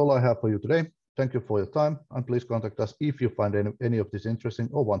 That's all I have for you today. Thank you for your time, and please contact us if you find any of this interesting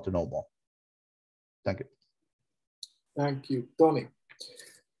or want to know more. Thank you. Thank you, Tony.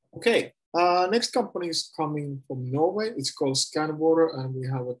 Okay, next company is coming from Norway. It's called ScanWater, and we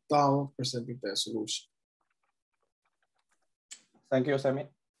have a Tao presenting their solution. Thank you, Sami.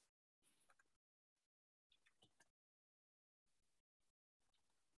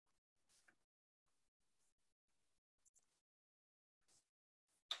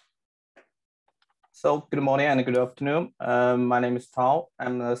 So good morning and good afternoon. My name is Tao.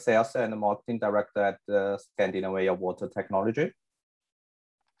 I'm the Sales and Marketing Director at Scandinavia Water Technology.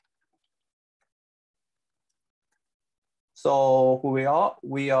 So who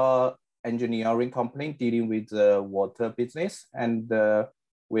we are engineering company dealing with the water business, and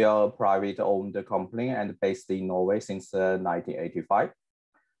we are a private owned company and based in Norway since 1985.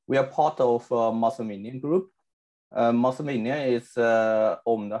 We are part of Masseminian Group. Masseminian is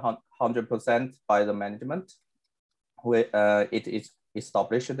owned 100% by the management. It is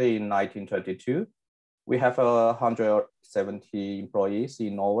established in 1922. We have 170 employees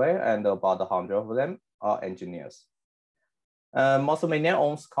in Norway, and about 100 of them are engineers. Masseminian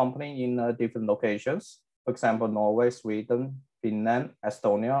owns company in different locations. For example, Norway, Sweden, Finland,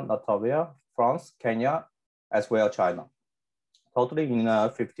 Estonia, Latvia, France, Kenya, as well as China. Totally in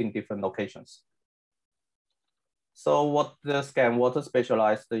 15 different locations. So what the ScanWater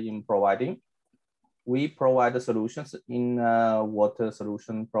specialized in providing? We provide the solutions in water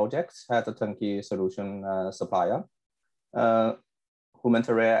solution projects as a turnkey solution supplier,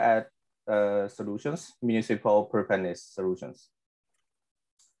 humanitarian solutions, municipal preparedness solutions.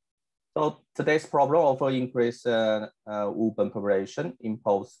 So today's problem of increased urban population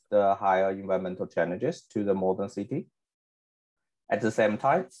imposed higher environmental challenges to the modern city. At the same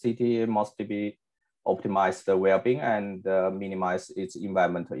time, city must be optimize the well-being and minimize its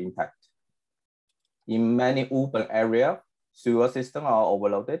environmental impact. In many urban areas, sewer systems are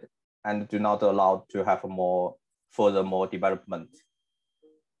overloaded and do not allow to have more furthermore development.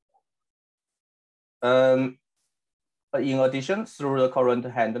 In addition, through the current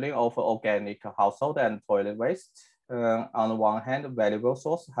handling of organic household and toilet waste, on the one hand, valuable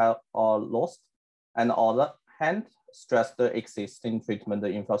sources are lost, and on the other hand, stress the existing treatment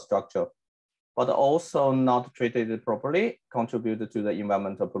infrastructure, but also not treated properly, contributed to the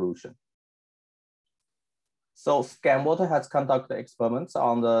environmental pollution. So ScanWater has conducted experiments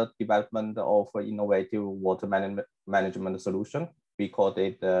on the development of innovative water management solution. We call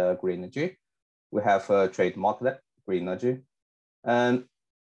it Greenergy. We have trademarked that Greenergy. And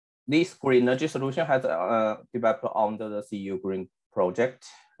this Greenergy solution has developed under the CU Green project.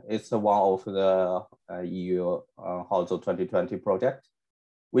 It's one of the EU Horizon 2020 project,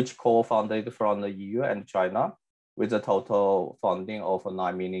 which co-funded from the EU and China with a total funding of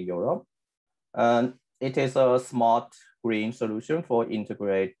 9 million euro. And it is a smart green solution for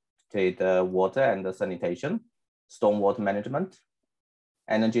integrated water and sanitation, stormwater management,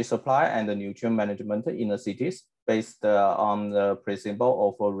 energy supply, and nutrient management in the cities based on the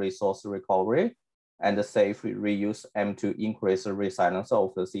principle of resource recovery and the safe reuse aim to increase the resilience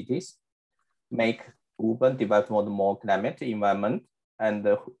of the cities, make urban development more climate, environment, and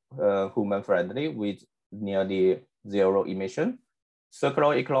human friendly with nearly zero emission,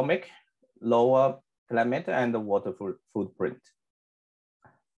 circular economic, lower climate and water footprint.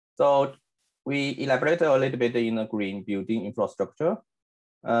 So we elaborate a little bit in the green building infrastructure.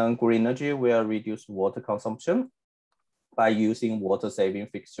 Greenergy will reduce water consumption by using water-saving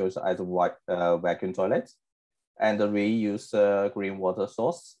fixtures as vacuum toilets, and reuse green water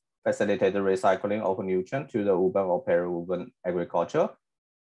source, facilitate the recycling of nutrients to the urban or peri-urban agriculture,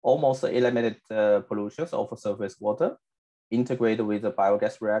 almost eliminate pollutions of surface water, integrate with the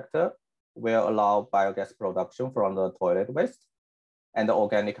biogas reactor, will allow biogas production from the toilet waste and the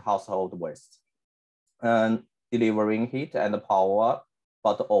organic household waste, and delivering heat and power,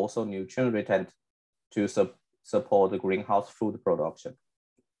 but also nutrient retent to support the greenhouse food production.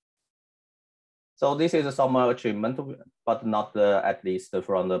 So this is some achievement, but not at least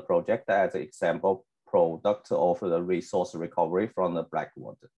from the project as an example product of the resource recovery from the black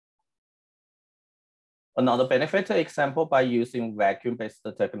water. Another benefit example by using vacuum-based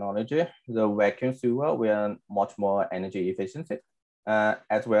technology, the vacuum sewer will much more energy efficiency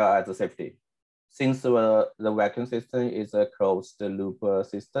as well as safety. Since the vacuum system is a closed loop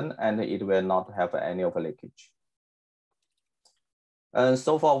system and it will not have any of leakage. And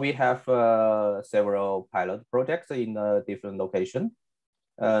so far we have several pilot projects in different locations,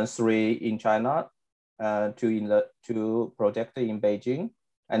 3 in China, 2 projects in Beijing,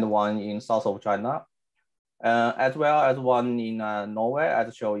 and 1 in south of China, as well as 1 in Norway,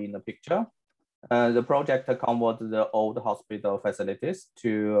 as shown in the picture. The project converts the old hospital facilities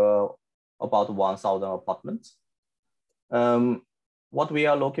to about 1,000 apartments. What we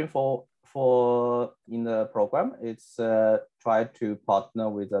are looking for in the program is try to partner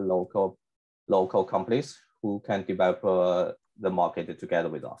with the local companies who can develop the market together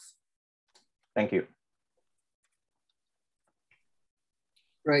with us. Thank you.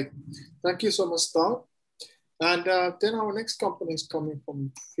 Great. Thank you so much, Tom. And then our next company is coming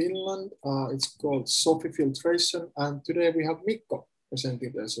from Finland. It's called Sophie Filtration. And today we have Mikko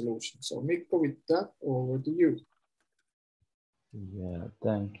presenting their solution. So Mikko, with that, over to you. Yeah,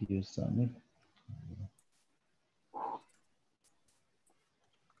 thank you, Sami.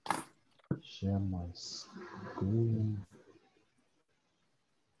 Share my screen.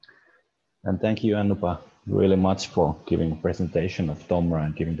 And thank you, Anupa, really much for giving a presentation of TOMRA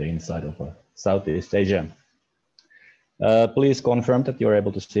and giving the insight of Southeast Asia. Please confirm that you're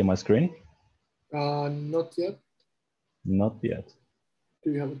able to see my screen. Not yet. Not yet.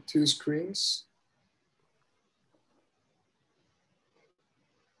 Do you have 2 screens?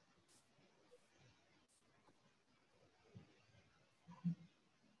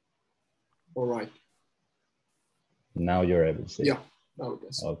 All right. Now you're able to see. Yeah, now it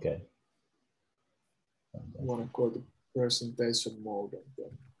is. Okay. I want to go to presentation mode. And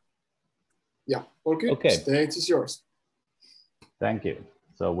then... Yeah, all good. Okay. Stage is yours. Thank you.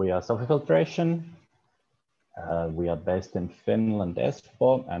 So we are Sophie Filtration. We are based in Finland,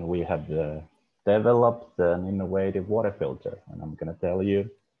 Espoo, and we have developed an innovative water filter. And I'm going to tell you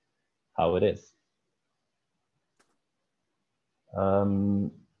how it is.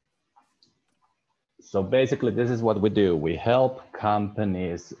 So basically, this is what we do. We help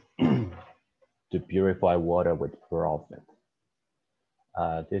companies to purify water with profit.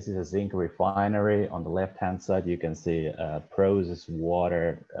 This is a zinc refinery. On the left-hand side, you can see processed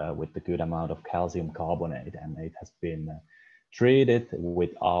water with a good amount of calcium carbonate, and it has been treated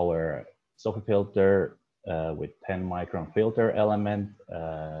with our Sophie filter with 10 micron filter element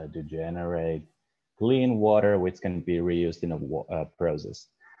to generate clean water, which can be reused in a process.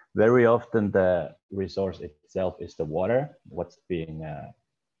 Very often the resource itself is the water, what's being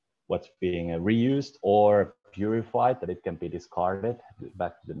reused or purified, that it can be discarded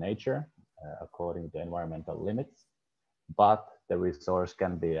back to the nature according to environmental limits. But the resource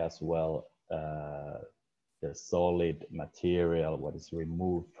can be as well the solid material, what is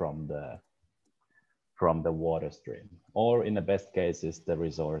removed from the water stream. Or in the best cases, the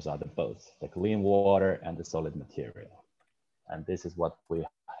resource are both, the clean water and the solid material. And this is what we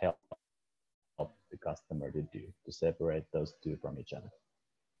help the customer to do, to separate those two from each other.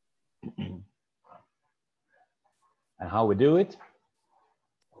 And how we do it?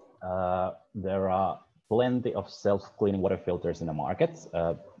 There are plenty of self-cleaning water filters in the market.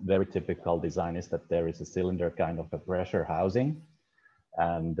 Very typical design is that there is a cylinder kind of a pressure housing,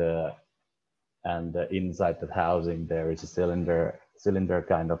 and inside that housing there is a cylinder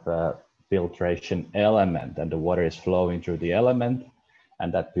kind of a filtration element, and the water is flowing through the element,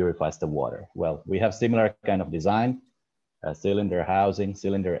 and that purifies the water. Well, we have similar kind of design, a cylinder housing,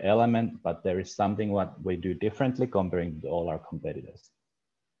 cylinder element, but there is something what we do differently comparing to all our competitors.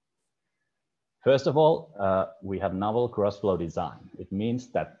 First of all, we have novel cross-flow design. It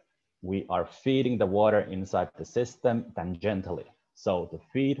means that we are feeding the water inside the system tangentially. So the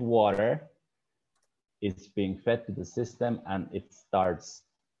feed water is being fed to the system and it starts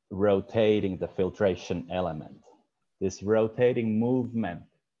rotating the filtration element. This rotating movement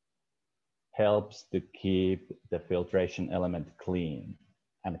helps to keep the filtration element clean,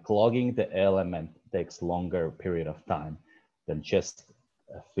 and clogging the element takes longer period of time than just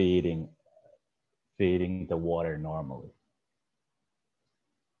feeding the water normally.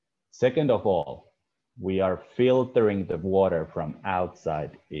 Second of all, we are filtering the water from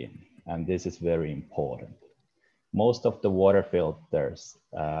outside in, and this is very important. Most of the water filters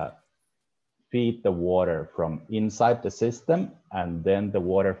feed the water from inside the system, and then the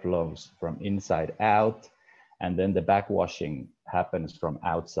water flows from inside out, and then the backwashing happens from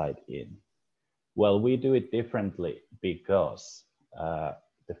outside in. Well, we do it differently because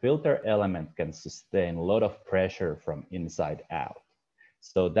the filter element can sustain a lot of pressure from inside out.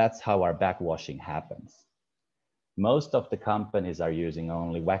 So that's how our backwashing happens. Most of the companies are using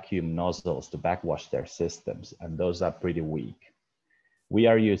only vacuum nozzles to backwash their systems, and those are pretty weak. We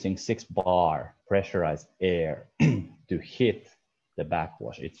are using 6-bar pressurized air to hit the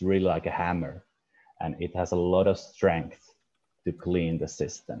backwash. It's really like a hammer, and it has a lot of strength to clean the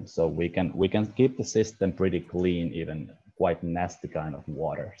system. So we can keep the system pretty clean, even quite nasty kind of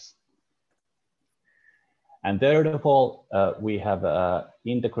waters. And third of all, we have an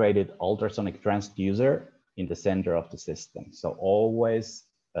integrated ultrasonic transducer in the center of the system. So always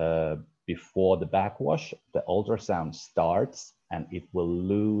before the backwash, the ultrasound starts and it will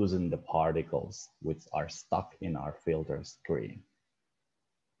loosen the particles which are stuck in our filter screen.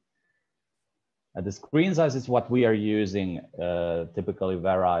 And the screen size is what we are using typically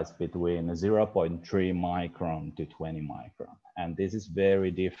varies between 0.3 micron to 20 micron. And this is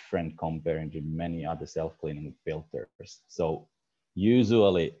very different compared to many other self-cleaning filters. So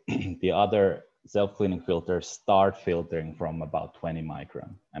usually the other self-cleaning filters start filtering from about 20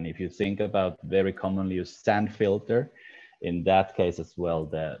 micron. And if you think about very commonly used sand filter, in that case as well,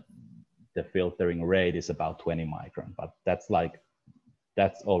 the filtering rate is about 20 micron, but that's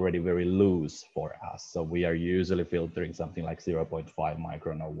already very loose for us. So we are usually filtering something like 0.5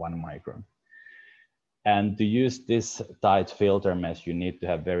 micron or 1 micron. And to use this tight filter mesh, you need to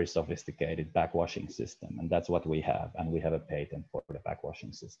have very sophisticated backwashing system. And that's what we have. And we have a patent for the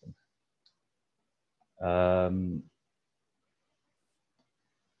backwashing system.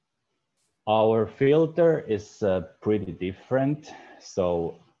 Our filter is pretty different.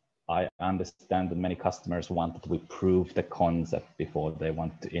 So I understand that many customers want that we prove the concept before they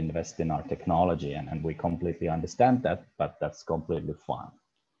want to invest in our technology. And we completely understand that, but that's completely fine.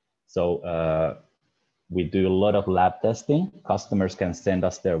 So we do a lot of lab testing. Customers can send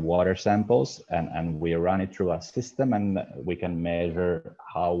us their water samples and we run it through our system, and we can measure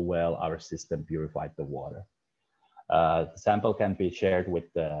how well our system purified the water. The sample can be shared with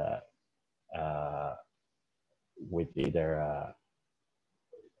either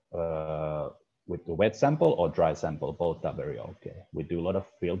with the wet sample or dry sample. Both are very okay. We do a lot of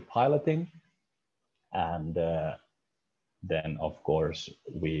field piloting, and then of course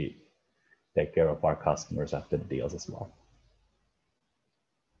we take care of our customers after the deals as well.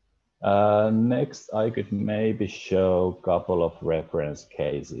 Next, I could maybe show a couple of reference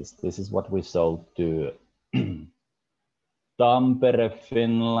cases. This is what we sold to Tampere,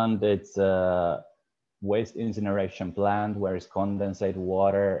 Finland. It's a waste incineration plant where it's condensate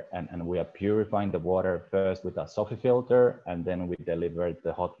water, and we are purifying the water first with a Sophie filter, and then we deliver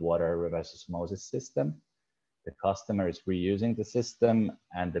the hot water reverse osmosis system. The customer is reusing the system,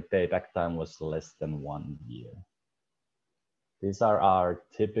 and the payback time was less than 1 year. These are our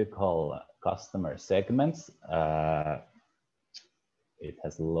typical customer segments. It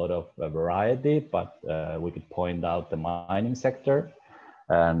has a lot of variety, but we could point out the mining sector.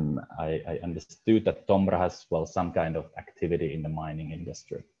 I understood that TOMRA has, well, some kind of activity in the mining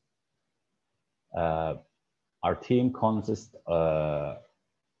industry. Our team consists of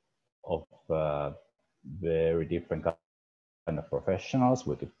very different kind of professionals.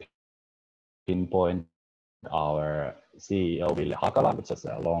 We could pinpoint our CEO, Ville Hakala, which has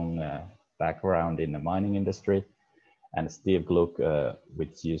a long background in the mining industry, and Steve Gluck,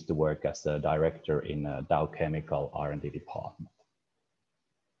 which used to work as a director in a Dow Chemical R&D department.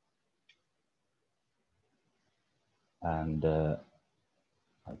 And I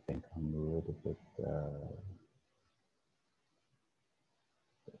think I'm a little bit, the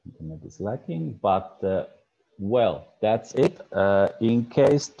internet is lacking, but well, that's it. In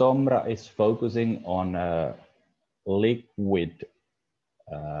case TOMRA is focusing on liquid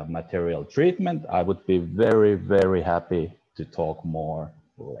material treatment, I would be very, very happy to talk more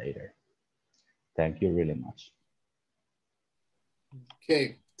later. Thank you really much.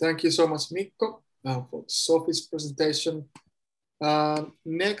 Okay, thank you so much, Mikko, for Sophie's presentation.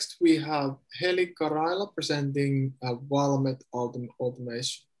 Next, we have Heli Karaila presenting Valmet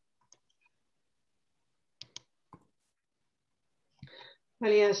automation.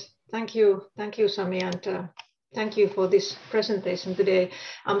 Well, yes, thank you, Sami, and thank you for this presentation today.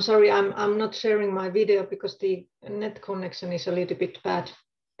 I'm sorry, I'm not sharing my video because the net connection is a little bit bad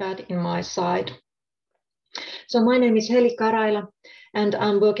in my side. So my name is Heli Karaila, and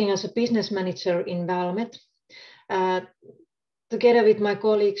I'm working as a business manager in Valmet. Together with my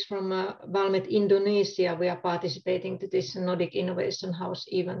colleagues from Valmet Indonesia, we are participating to this Nordic Innovation House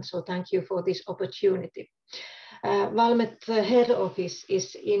event. So thank you for this opportunity. Valmet head office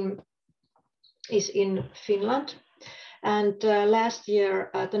is in Finland, and last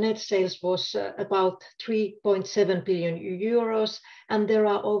year the net sales was about 3.7 billion euros, and there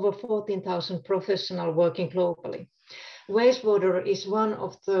are over 14,000 professionals working globally. Wastewater is one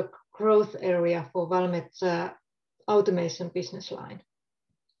of the growth area for Valmet's automation business line.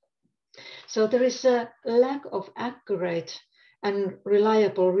 So there is a lack of accurate and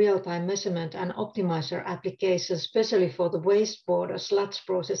reliable real-time measurement and optimizer applications, especially for the wastewater sludge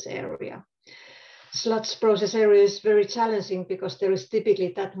process area. Sludge process area is very challenging because there is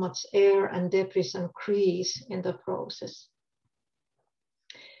typically that much air and debris and grease in the process.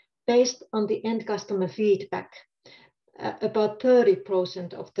 Based on the end customer feedback, about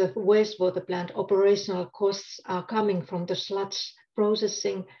 30% of the wastewater plant operational costs are coming from the sludge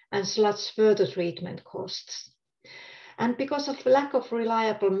processing and sludge further treatment costs. And because of lack of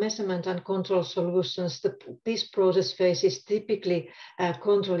reliable measurement and control solutions, this process phase is typically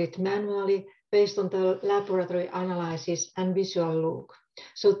controlled manually based on the laboratory analysis and visual look.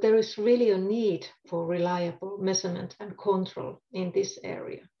 So there is really a need for reliable measurement and control in this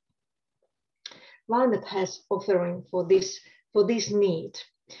area. Valmet has offering for this need.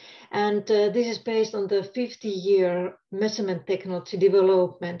 And this is based on the 50-year measurement technology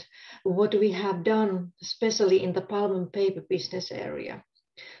development, what we have done, especially in the pulp and paper business area.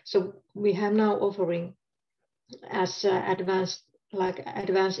 So we have now offering as advanced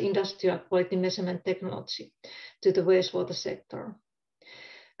industrial quality measurement technology to the wastewater sector.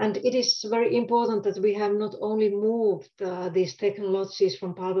 And it is very important that we have not only moved these technologies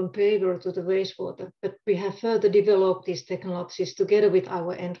from pulp and paper to the wastewater, but we have further developed these technologies together with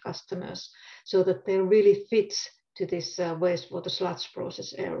our end customers so that they really fit to this wastewater sludge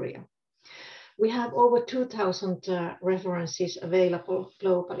process area. We have over 2,000 references available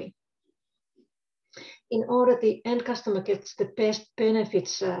globally. In order the end customer gets the best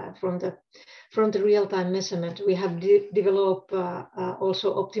benefits from the real-time measurement, we have developed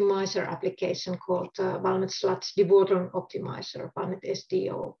also optimizer application called Valmet Sludge Dewatering Optimizer, Valmet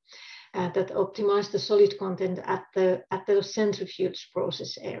SDO, that optimize the solid content at the centrifuge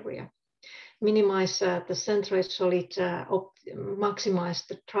process area, minimize the centrate solid, maximize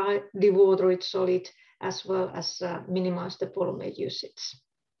the dewatered solid, as well as minimize the polymer usage.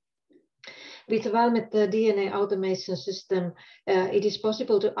 With the Valmet DNA automation system, it is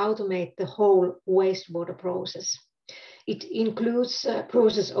possible to automate the whole wastewater process. It includes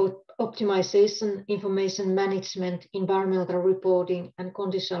process optimization, information management, environmental reporting, and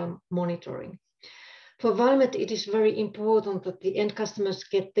condition monitoring. For Valmet, it is very important that the end customers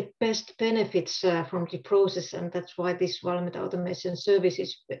get the best benefits from the process, and that's why this Valmet automation service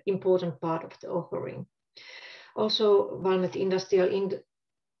is an important part of the offering. Also, Valmet industrial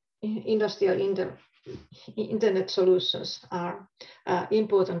internet solutions are an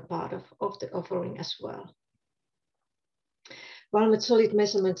important part of the offering as well. Valmet solid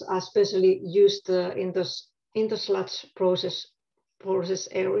measurements are especially used in the sludge process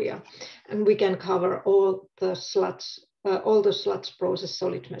area, and we can cover all the sludge process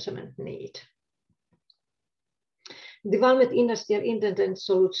solid measurement need. The Valmet industrial internet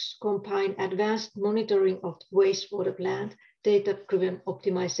solutions combine advanced monitoring of the wastewater plant, data-driven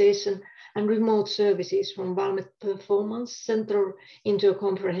optimization, and remote services from Valmet Performance Center into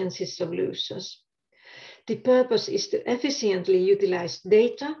comprehensive solutions. The purpose is to efficiently utilize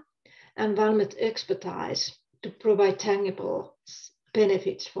data and Valmet expertise to provide tangible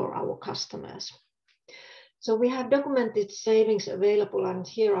benefits for our customers. So we have documented savings available, and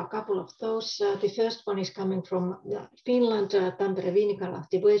here are a couple of those. The first one is coming from Finland,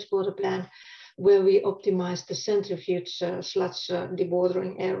 Tampere-Viinikalahti wastewater plant, where we optimized the centrifuge sludge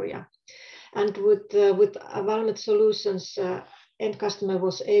dewatering area. And with Valmet solutions, end customer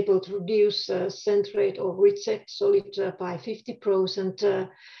was able to reduce centrate or reject solid by 50%,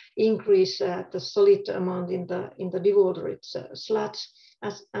 increase the solid amount in the dewatered sludge,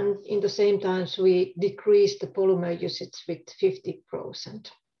 and in the same time we decreased the polymer usage with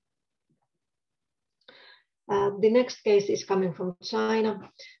 50%. The next case is coming from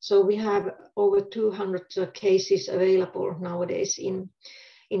China. So we have over 200 cases available nowadays in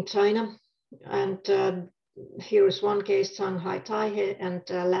China, and here is one case, Shanghai Taihe, and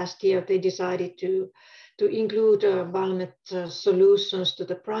last year they decided to include Valmet solutions to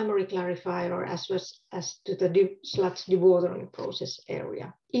the primary clarifier as well as to the sludge dewatering process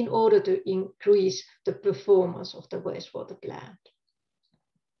area in order to increase the performance of the wastewater plant.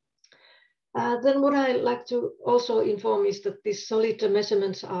 Then what I like to also inform is that these solid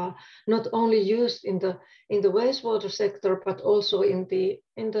measurements are not only used in the wastewater sector, but also in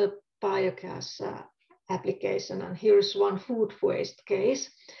the biogas application. And here's one food waste case,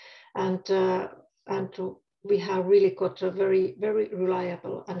 and we have really got a very, very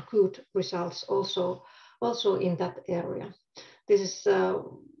reliable and good results also in that area. This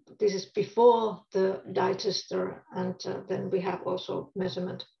is before the digester, and then we have also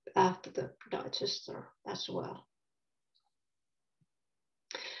measurement after the digester as well.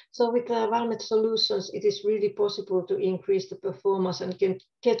 So with Valmet solutions, it is really possible to increase the performance and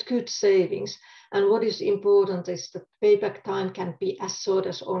get good savings. And what is important is that payback time can be as short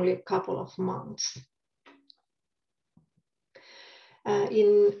as only a couple of months.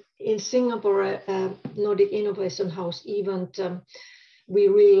 In Singapore Nordic Innovation House event, we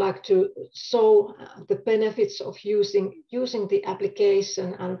really like to show the benefits of using the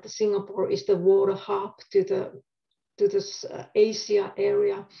application, and Singapore is the water hub to this Asia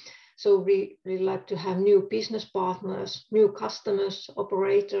area. So we really like to have new business partners, new customers,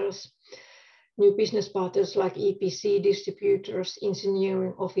 operators, new business partners like EPC distributors,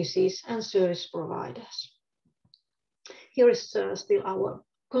 engineering offices, and service providers. Here is still our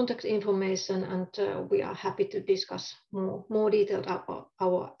contact information, and we are happy to discuss more detailed about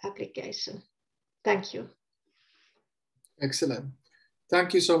our application. Thank you. Excellent.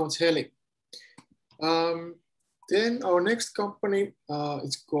 Thank you so much, Heli. Then our next company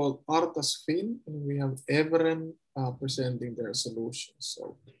is called Artas Fin, and we have Evren presenting their solutions.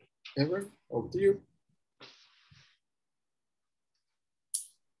 So Evren, over to you.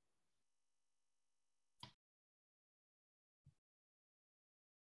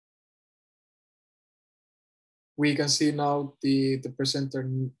 We can see now the presenter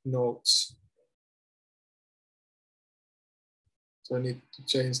notes. So I need to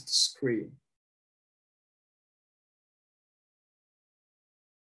change the screen.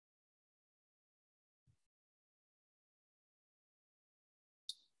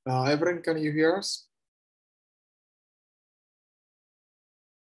 Evren, can you hear us?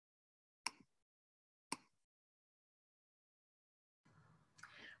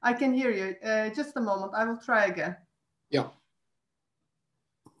 I can hear you. Just a moment. I will try again. Yeah.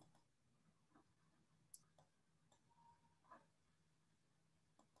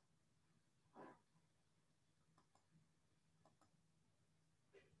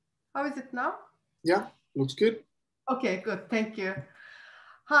 How is it now? Yeah, looks good. Okay, good. Thank you.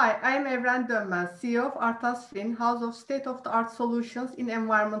 Hi, I'm Evren Dönmez, CEO of Artas Fin, House of State-of-the-Art Solutions in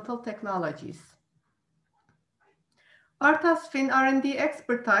Environmental Technologies. Artasfin R&D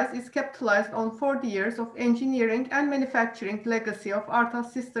expertise is capitalized on 40 years of engineering and manufacturing legacy of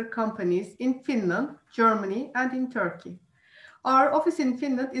Artas sister companies in Finland, Germany, and in Turkey. Our office in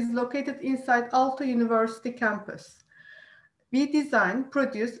Finland is located inside Aalto University campus. We design,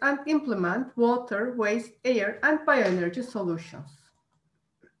 produce, and implement water, waste, air, and bioenergy solutions.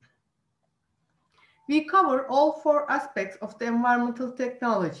 We cover all 4 aspects of the environmental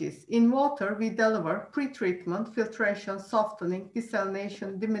technologies. In water, we deliver pre-treatment, filtration, softening,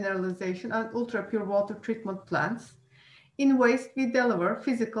 desalination, demineralization, and ultra-pure water treatment plants. In waste, we deliver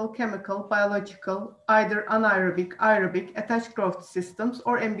physical, chemical, biological, either anaerobic, aerobic, attached growth systems,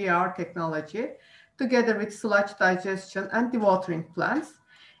 or MBR technology, together with sludge digestion and dewatering plants.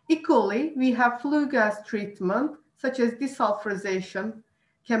 Equally, we have flue gas treatment, such as desulfurization,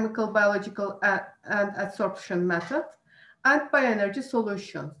 chemical, biological, and adsorption method, and bioenergy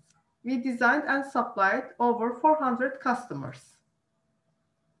solutions. We designed and supplied over 400 customers.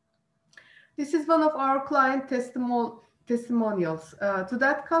 This is one of our client testimonials. To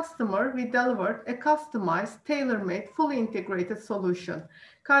that customer, we delivered a customized, tailor-made, fully integrated solution,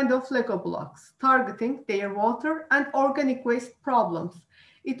 kind of Lego blocks, targeting their water and organic waste problems.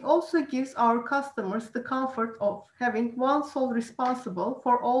 It also gives our customers the comfort of having one sole responsible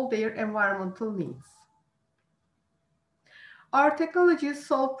for all their environmental needs. Our technologies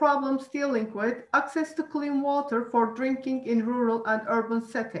solve problems dealing with access to clean water for drinking in rural and urban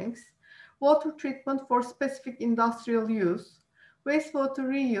settings, water treatment for specific industrial use, wastewater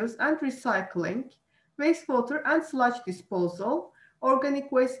reuse and recycling, wastewater and sludge disposal,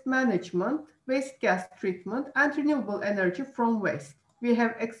 organic waste management, waste gas treatment, and renewable energy from waste. We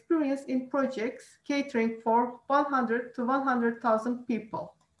have experience in projects catering for 100 to 100,000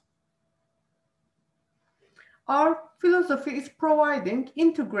 people. Our philosophy is providing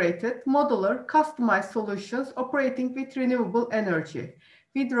integrated, modular, customized solutions operating with renewable energy.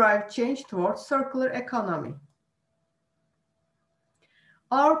 We drive change towards circular economy.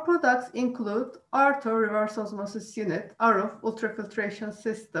 Our products include ARTO reverse osmosis unit, ARUF ultrafiltration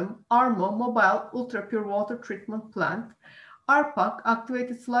system, ARMO mobile ultra-pure water treatment plant, ARPAC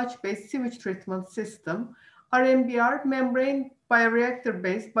activated sludge-based sewage treatment system, RMBR membrane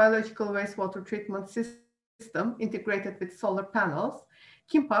bioreactor-based biological wastewater treatment system integrated with solar panels,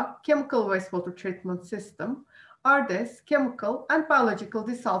 KIMPAC chemical wastewater treatment system, RDES chemical and biological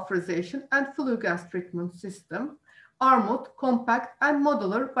desulfurization and flue gas treatment system, ARMUD compact and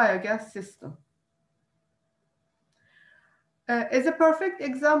modular biogas system. As a perfect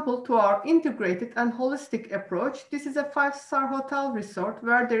example to our integrated and holistic approach, this is a 5-star hotel resort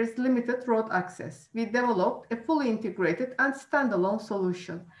where there is limited road access. We developed a fully integrated and standalone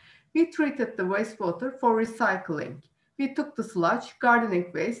solution. We treated the wastewater for recycling. We took the sludge,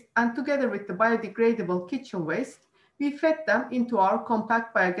 gardening waste, and together with the biodegradable kitchen waste, we fed them into our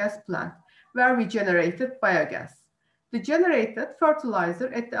compact biogas plant, where we generated biogas. The generated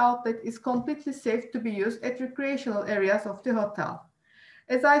fertilizer at the outlet is completely safe to be used at recreational areas of the hotel.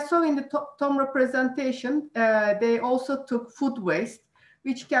 As I saw in the TOMRA presentation, they also took food waste,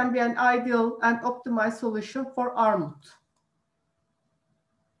 which can be an ideal and optimized solution for ARMUD.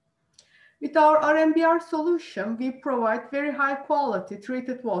 With our RMBR solution, we provide very high quality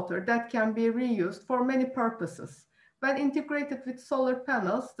treated water that can be reused for many purposes. When integrated with solar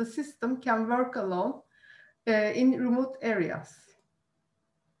panels, the system can work alone in remote areas.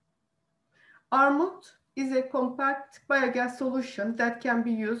 ARMUD is a compact biogas solution that can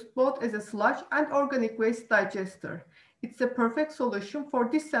be used both as a sludge and organic waste digester. It's a perfect solution for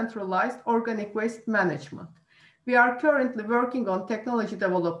decentralized organic waste management. We are currently working on technology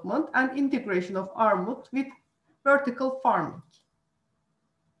development and integration of ARMUD with vertical farming.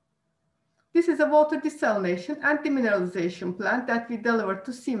 This is a water desalination and demineralization plant that we delivered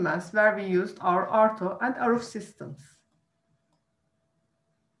to Siemens, where we used our ARTO and ARUF systems.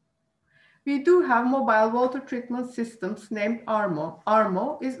 We do have mobile water treatment systems named ARMO.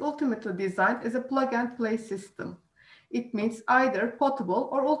 ARMO is ultimately designed as a plug-and-play system. It meets either potable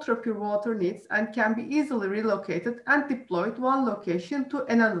or ultra-pure water needs and can be easily relocated and deployed one location to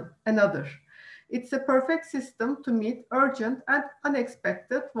another. It's a perfect system to meet urgent and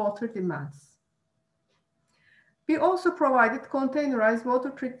unexpected water demands. We also provided containerized water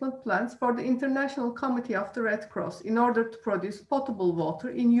treatment plants for the International Committee of the Red Cross in order to produce potable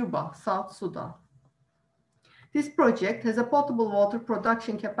water in Juba, South Sudan. This project has a potable water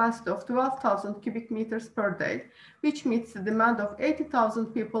production capacity of 12,000 cubic meters per day, which meets the demand of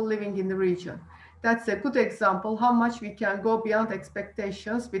 80,000 people living in the region. That's a good example how much we can go beyond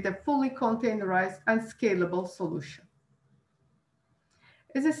expectations with a fully containerized and scalable solution.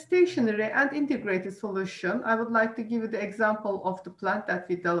 As a stationary and integrated solution, I would like to give you the example of the plant that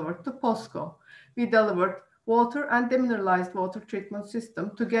we delivered to POSCO. We delivered water and demineralized water treatment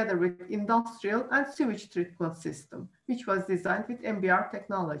system together with industrial and sewage treatment system, which was designed with MBR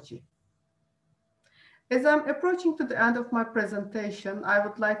technology. As I'm approaching to the end of my presentation, I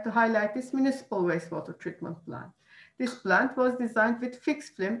would like to highlight this municipal wastewater treatment plant. This plant was designed with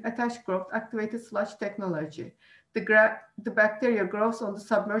fixed film attached growth activated sludge technology. The bacteria grows on the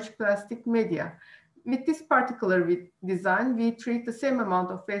submerged plastic media. With this particular design, we treat the same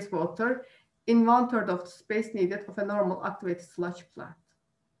amount of wastewater in 1/3 of the space needed of a normal activated sludge plant.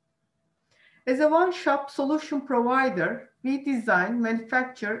 As a one-shop solution provider, we design,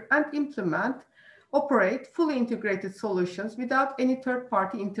 manufacture, and implement, operate fully integrated solutions without any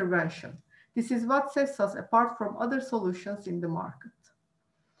third-party intervention. This is what sets us apart from other solutions in the market.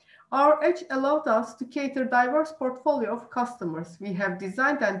 Our edge allowed us to cater diverse portfolio of customers. We have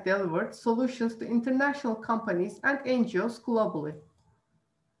designed and delivered solutions to international companies and NGOs globally.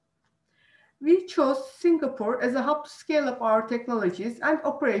 We chose Singapore as a hub to scale up our technologies and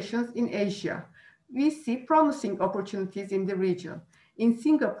operations in Asia. We see promising opportunities in the region. In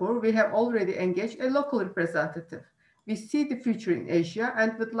Singapore, we have already engaged a local representative. We see the future in Asia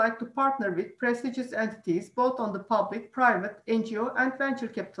and would like to partner with prestigious entities both on the public, private, NGO, and venture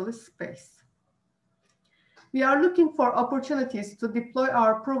capitalist space. We are looking for opportunities to deploy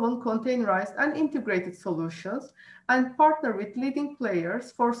our proven containerized and integrated solutions and partner with leading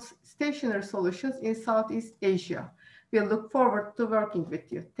players for stationary solutions in Southeast Asia. We look forward to working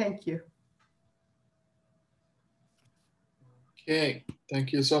with you. Thank you. Okay,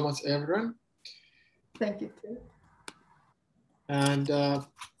 thank you so much, everyone. Thank you too. And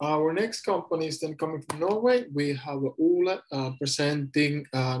our next company is then coming from Norway. We have Ole presenting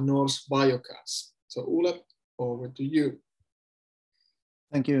Norse Biogas. So Ole, over to you.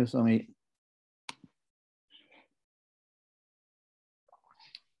 Thank you, Sami.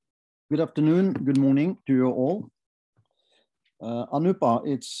 Good afternoon, good morning to you all. Anupa,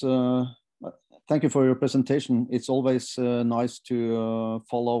 thank you for your presentation. It's always nice to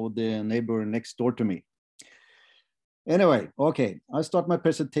follow the neighbor next door to me. Anyway, okay, I start my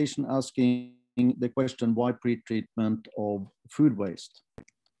presentation asking the question, why pre-treatment of food waste?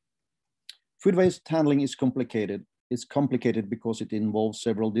 Food waste handling is complicated. It's complicated because it involves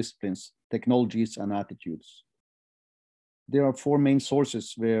several disciplines, technologies, and attitudes. There are 4 main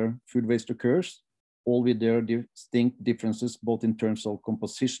sources where food waste occurs, all with their distinct differences, both in terms of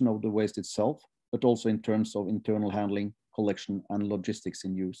composition of the waste itself, but also in terms of internal handling, collection, and logistics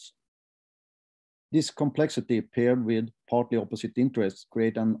in use. This complexity paired with partly opposite interests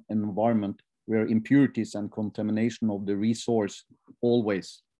create an environment where impurities and contamination of the resource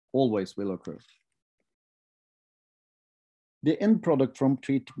always will occur. The end product from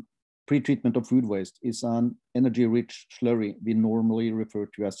pre-treatment of food waste is an energy-rich slurry we normally refer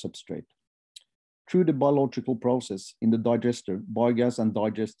to as substrate. Through the biological process in the digester, biogas and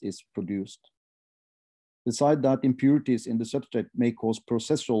digest is produced. Besides that, impurities in the substrate may cause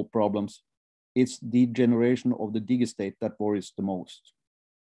processual problems. It's the generation of the digestate that worries the most.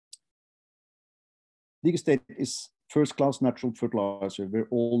 Digestate is first-class natural fertilizer where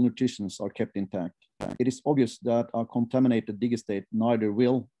all nutrients are kept intact. It is obvious that a contaminated digestate neither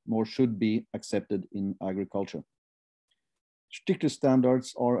will nor should be accepted in agriculture. Stricter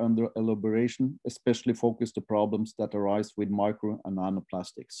standards are under elaboration, especially focused on problems that arise with micro and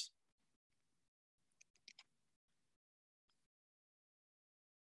nanoplastics.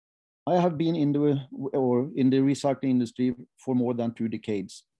 I have been in the recycling industry for more than 2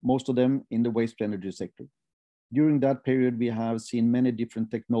 decades, most of them in the waste energy sector. During that period, we have seen many different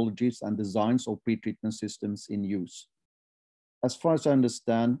technologies and designs of pre-treatment systems in use. As far as I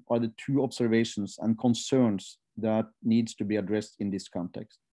understand, are the 2 observations and concerns that needs to be addressed in this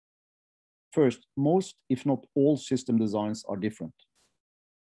context. First, most, if not all, system designs are different.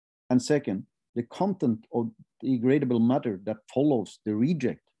 And second, the content of degradable matter that follows the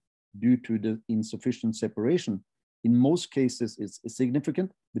reject due to the insufficient separation, in most cases is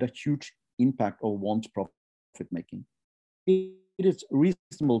significant with a huge impact on one's profit making. It is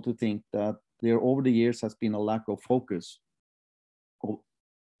reasonable to think that there over the years has been a lack of focus of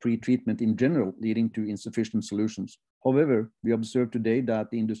pre-treatment in general, leading to insufficient solutions. However, we observe today that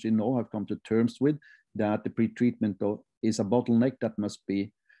the industry now have come to terms with that the pre-treatment is a bottleneck that must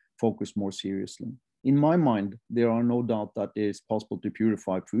be focused more seriously. In my mind, there are no doubt that it is possible to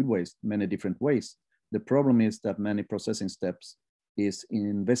purify food waste many different ways. The problem is that many processing steps is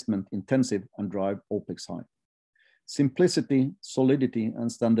investment intensive and drive OPEX high. Simplicity, solidity,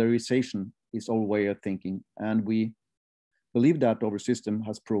 and standardization is our way of thinking, and we believe that our system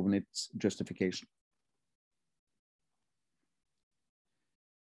has proven its justification.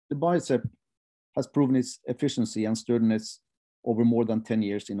 The bicep has proven its efficiency and sturdiness over more than 10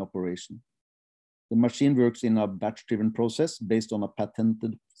 years in operation. The machine works in a batch-driven process based on a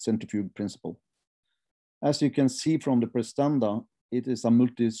patented centrifuge principle. As you can see from the prestanda, it is a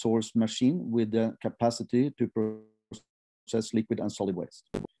multi-source machine with the capacity to process liquid and solid waste.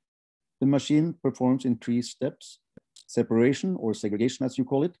 The machine performs in 3 steps: separation or segregation, as you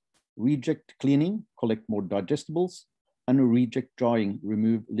call it, reject cleaning, collect more digestibles, and reject drying,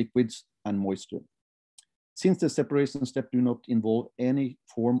 remove liquids and moisture. Since the separation step do not involve any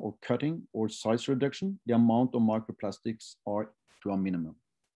form of cutting or size reduction, the amount of microplastics are to a minimum.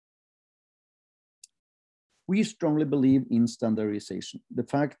 We strongly believe in standardization. The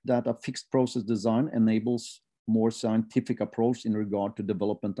fact that a fixed process design enables more scientific approach in regard to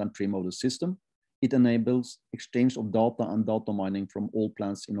development and trim of the system. It enables exchange of data and data mining from all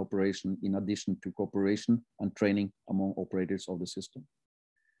plants in operation, in addition to cooperation and training among operators of the system.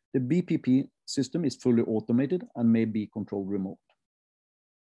 The BPP system is fully automated and may be controlled remote.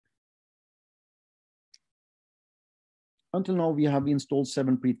 Until now, we have installed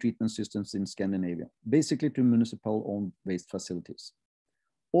 7 pre-treatment systems in Scandinavia, basically to municipal-owned waste facilities.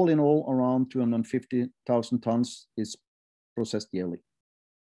 All in all, around 250,000 tons is processed yearly.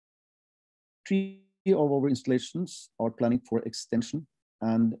 3 of our installations are planning for extension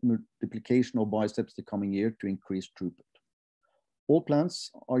and multiplication of biceps the coming year to increase throughput. All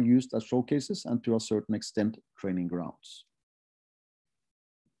plants are used as showcases and to a certain extent, training grounds.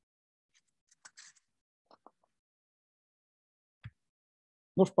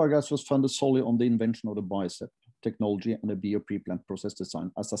 Norsk Biogas was funded solely on the invention of the bicep technology and the bio-pre-plant process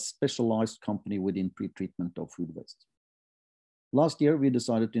design as a specialized company within pre-treatment of food waste. Last year, we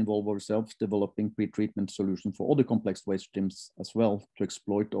decided to involve ourselves developing pre-treatment solutions for other complex waste streams as well to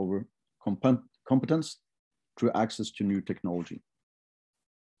exploit our competence through access to new technology.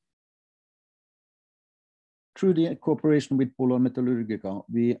 Through the cooperation with Polar Metallurgica,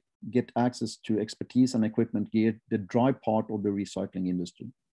 we get access to expertise and equipment geared the dry part of the recycling industry.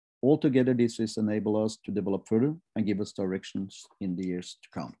 Altogether, this is enable us to develop further and give us directions in the years to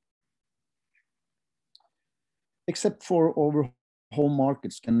come. Except for our home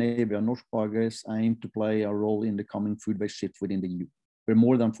market, Scandinavia, Norsk Biogas aim to play a role in the coming food waste shift within the EU, where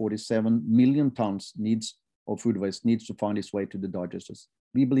more than 47 million tons of food waste needs to find its way to the digesters.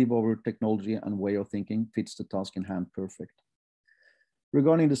 We believe our technology and way of thinking fits the task in hand perfect.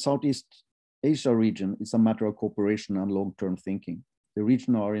 Regarding the Southeast Asia region, it's a matter of cooperation and long-term thinking. The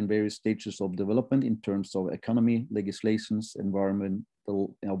region are in various stages of development in terms of economy, legislations,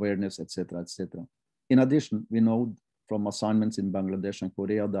 environmental awareness, etc., etc. In addition, we know from assignments in Bangladesh and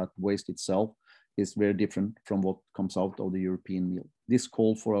Korea that waste itself is very different from what comes out of the European meal. This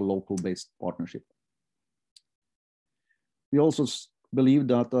calls for a local-based partnership. We also believe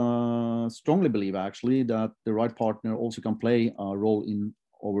that, strongly believe actually, that the right partner also can play a role in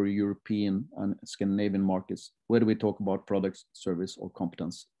our European and Scandinavian markets, whether we talk about products, service, or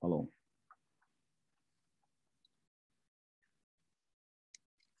competence alone.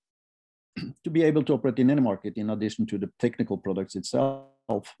 To be able to operate in any market, in addition to the technical products itself,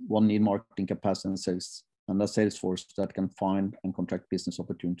 one needs marketing capacity and a sales force that can find and contract business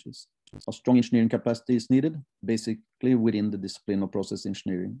opportunities. A strong engineering capacity is needed, basically within the discipline of process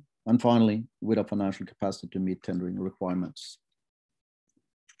engineering. And finally, with a financial capacity to meet tendering requirements.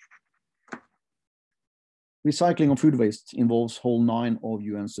 Recycling of food waste involves whole 9 of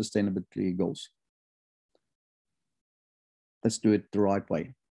UN sustainability goals. Let's do it the right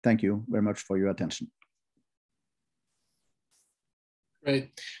way. Thank you very much for your attention.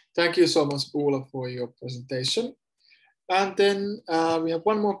 Great. Thank you so much, Ola, for your presentation. And then we have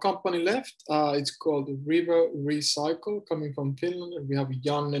one more company left. It's called River Recycle, coming from Finland. And we have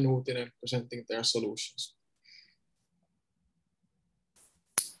Janne Nuutinen presenting their solutions.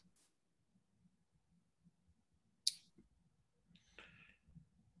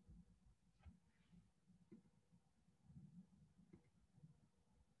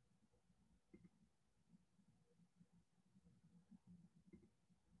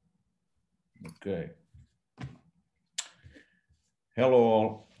 Okay. Hello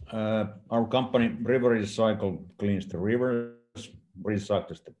all. Our company River Recycle cleans the rivers,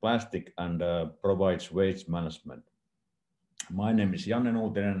 recycles the plastic, and provides waste management. My name is Janne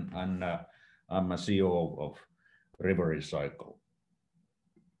Nuutinen, and I'm a CEO of River Recycle.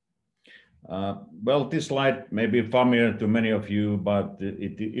 Well, this slide may be familiar to many of you, but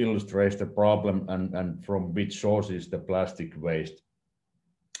it illustrates the problem and from which sources the plastic waste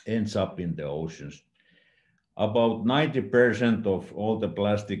ends up in the oceans. About 90% of all the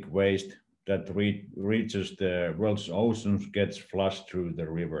plastic waste that reaches the world's oceans gets flushed through the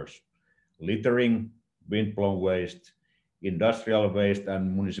rivers. Littering, windblown waste, industrial waste,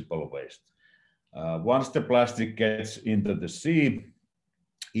 and municipal waste. Once the plastic gets into the sea,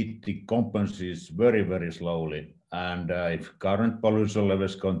 it decomposes very, very slowly. And if current pollution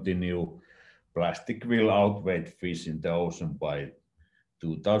levels continue, plastic will outweigh fish in the ocean by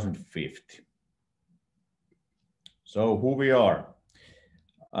 2050. So who we are?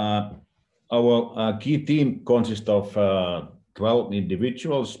 Our key team consists of 12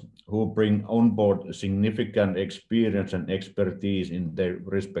 individuals who bring on board significant experience and expertise in their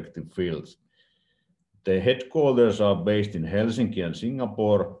respective fields. The headquarters are based in Helsinki and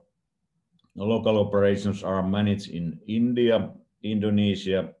Singapore. Local operations are managed in India,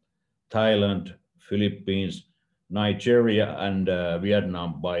 Indonesia, Thailand, Philippines, Nigeria, and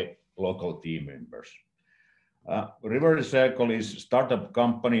Vietnam by local team members. River Recycle is a startup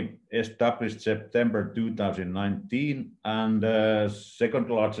company established September 2019, and second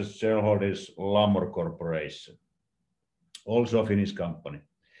largest shareholder is Lamor Corporation, also a Finnish company.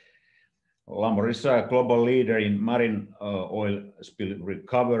 Lamor is a global leader in marine oil spill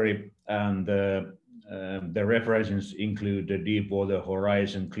recovery, and the references include the Deepwater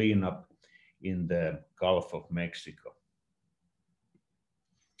Horizon cleanup in the Gulf of Mexico.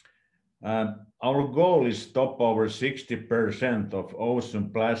 Our goal is to stop over 60% of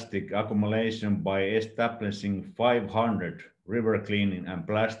ocean plastic accumulation by establishing 500 river cleaning and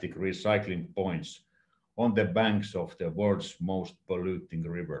plastic recycling points on the banks of the world's most polluting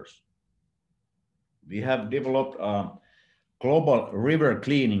rivers. We have developed a global river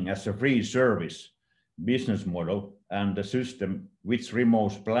cleaning as a free service business model and a system which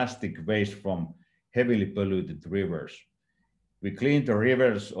removes plastic waste from heavily polluted rivers. We clean the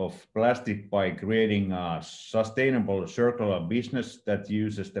rivers of plastic by creating a sustainable circular business that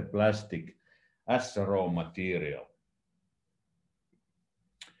uses the plastic as a raw material.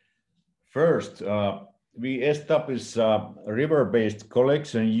 First, we establish a river-based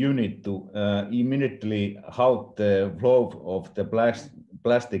collection unit to immediately halt the flow of the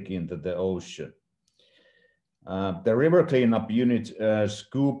plastic into the ocean. The river cleanup unit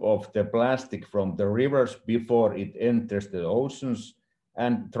scoop off the plastic from the rivers before it enters the oceans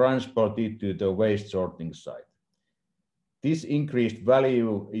and transport it to the waste sorting site. This increased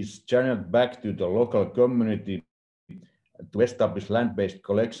value is channeled back to the local community to establish land-based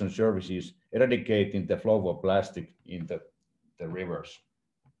collection services, eradicating the flow of plastic in the rivers.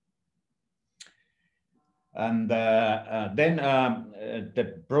 And then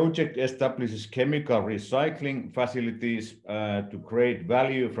the project establishes chemical recycling facilities to create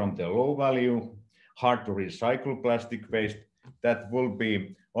value from the low value, hard to recycle plastic waste that will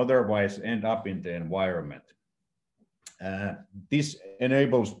be otherwise end up in the environment. This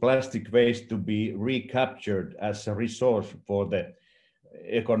enables plastic waste to be recaptured as a resource for the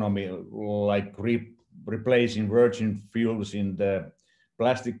economy, like replacing virgin fuels in the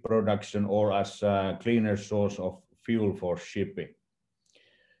plastic production or as a cleaner source of fuel for shipping.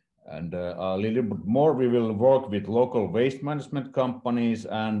 And a little bit more, we will work with local waste management companies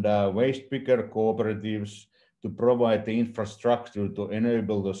and waste picker cooperatives to provide the infrastructure to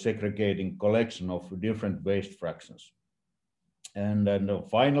enable the segregating collection of different waste fractions. And then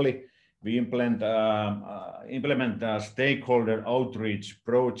finally, we implement a stakeholder outreach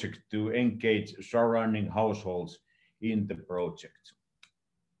project to engage surrounding households in the project.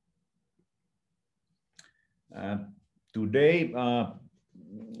 Today,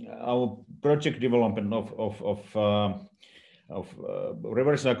 our project development of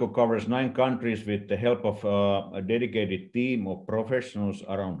River Cycle covers 9 countries with the help of a dedicated team of professionals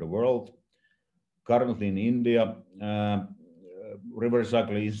around the world. Currently in India, River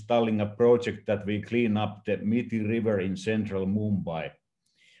Cycle is installing a project that will clean up the Miti River in central Mumbai.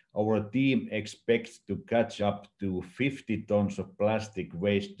 Our team expects to catch up to 50 tons of plastic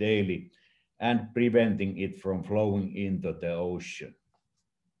waste daily and preventing it from flowing into the ocean.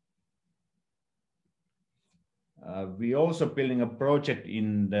 We also building a project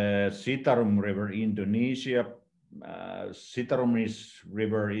in the Citarum River, Indonesia. Citarum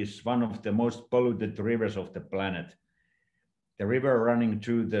River is one of the most polluted rivers of the planet. The river running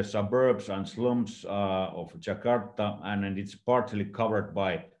through the suburbs and slums of Jakarta, and it's partly covered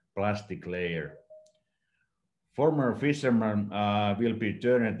by plastic layer. Former fishermen will be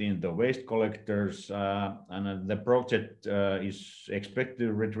turned into waste collectors, and the project is expected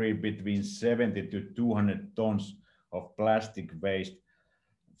to retrieve between 70 to 200 tons of plastic waste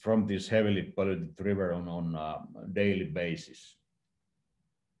from this heavily polluted river on a daily basis.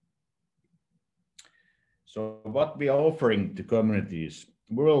 So what we are offering to communities,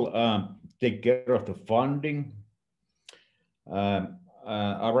 we will take care of the funding,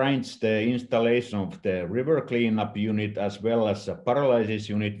 arrange the installation of the river cleanup unit as well as a pyrolysis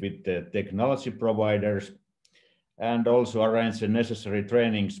unit with the technology providers, and also arrange the necessary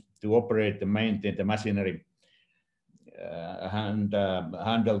trainings to operate and maintain the machinery and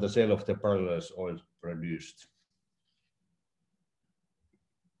handle the sale of the pyrolysis oil produced.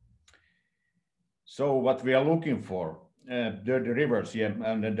 So what we are looking for, the rivers, yeah,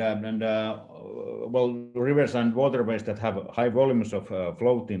 well, rivers and waterways that have high volumes of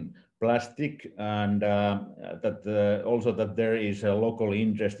floating plastic, and that also that there is a local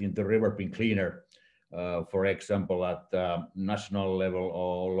interest in the river being cleaner, for example, at national level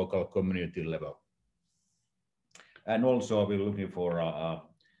or local community level. And also we're looking for a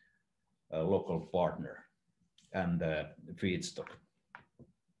local partner and feedstock.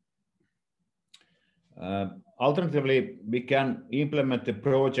 Alternatively, we can implement the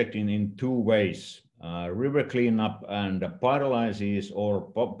project in two ways, river cleanup and pyrolysis,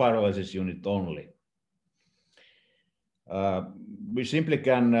 or pyrolysis unit only. We simply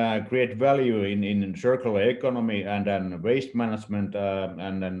can create value in circular economy and then waste management,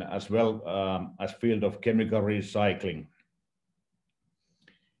 and then as well as field of chemical recycling.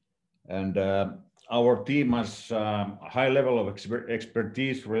 And our team has high level of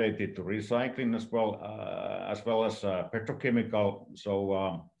expertise related to recycling as well as petrochemical.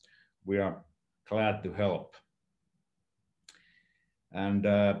 So we are glad to help. And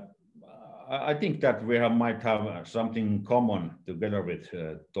I think that we might have something common together with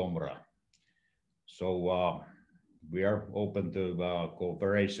TOMRA. So we are open to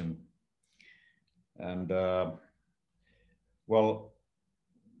cooperation. And well,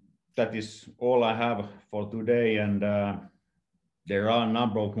 that is all I have for today, and there are a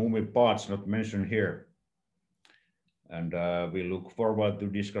number of moving parts not mentioned here. And we look forward to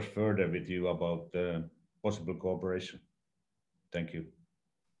discuss further with you about possible cooperation. Thank you.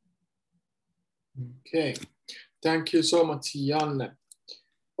 Okay, thank you so much, Janne.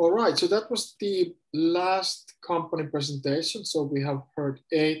 All right, so that was the last company presentation. So we have heard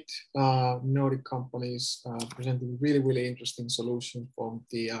 8 Nordic companies presenting really interesting solutions from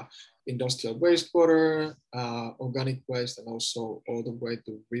the industrial wastewater, organic waste, and also all the way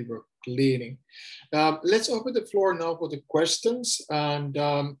to river cleaning. Let's open the floor now for the questions. And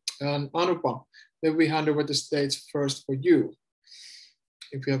Anupa, maybe we hand over the stage first for you,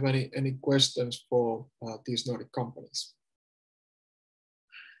 if you have any questions for these Nordic companies.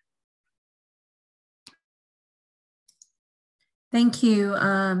 Thank you,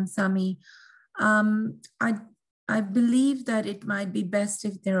 Sami. I believe that it might be best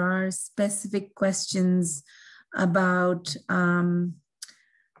if there are specific questions about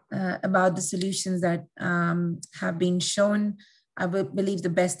the solutions that have been shown. I would believe the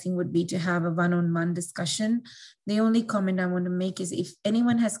best thing would be to have a one-on-one discussion. The only comment I want to make is if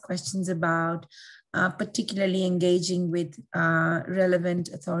anyone has questions about particularly engaging with relevant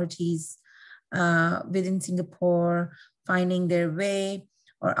authorities within Singapore, finding their way,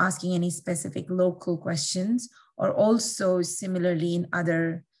 or asking any specific local questions, or also similarly in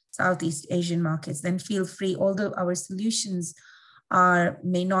other Southeast Asian markets, then feel free. Although our solutions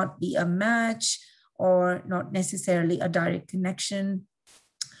may not be a match or not necessarily a direct connection,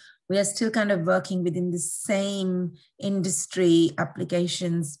 we are still kind of working within the same industry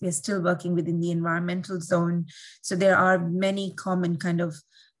applications. We are still working within the environmental zone. So there are many common kind of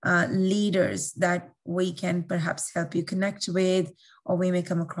leaders that we can perhaps help you connect with, or we may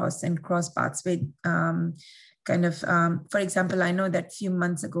come across and cross paths with. For example, I know that a few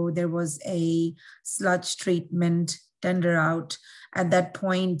months ago, there was a sludge treatment tender out. At that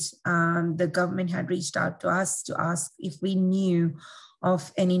point, the government had reached out to us to ask if we knew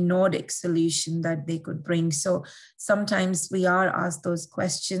of any Nordic solution that they could bring. So sometimes we are asked those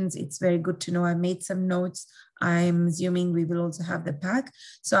questions. It's very good to know. I made some notes. I'm assuming we will also have the pack.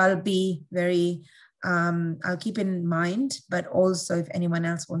 So I'll be very, I'll keep in mind, but also if anyone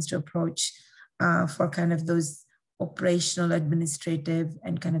else wants to approach for kind of those operational, administrative,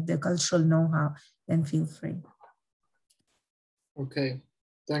 and kind of the cultural know-how, then feel free. Okay,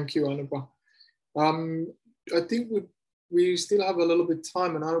 thank you, Anupa. I think we still have a little bit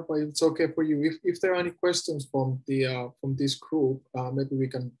time, and Anupa, if it's okay for you, if there are any questions from this group, maybe we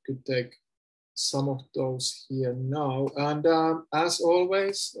could take some of those here now. And as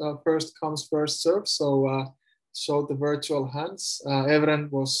always, first comes, first served. So show the virtual hands. Evren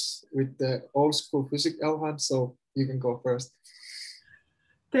was with the old school physical hand, so you can go first.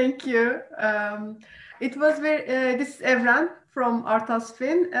 Thank you. It was very, this is Evren from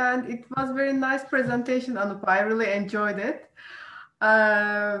Artasfin, and it was very nice presentation, Anup. I really enjoyed it.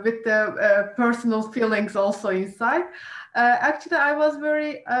 With the personal feelings also inside. Actually, I was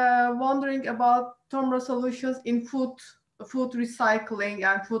very wondering about TOMRA solutions in food recycling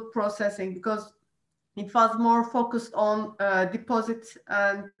and food processing, because it was more focused on deposit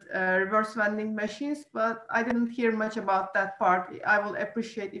and reverse vending machines, but I didn't hear much about that part. I will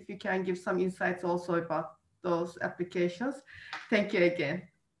appreciate if you can give some insights also about those applications. Thank you again.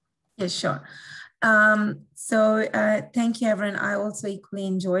 Yes, sure. Thank you, everyone. I also equally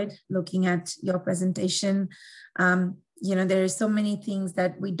enjoyed looking at your presentation. You know, there are so many things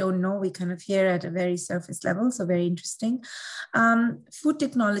that we don't know. We kind of hear at a very surface level, so very interesting. Food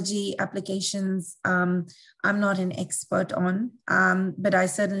technology applications, I'm not an expert on, but I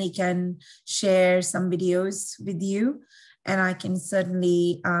certainly can share some videos with you. And I can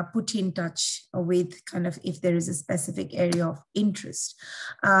certainly put you in touch with kind of if there is a specific area of interest.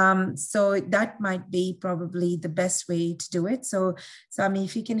 So that might be probably the best way to do it. So Sami,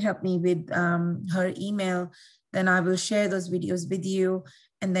 if you can help me with her email, then I will share those videos with you,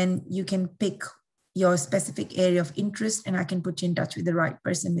 and then you can pick your specific area of interest, and I can put you in touch with the right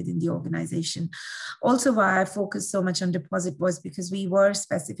person within the organization. Also, why I focused so much on deposit was because we were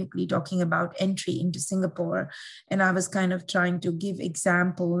specifically talking about entry into Singapore, and I was kind of trying to give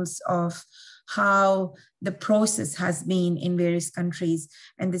examples of how the process has been in various countries.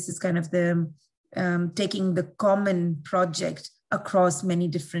 And this is kind of the taking the common project across many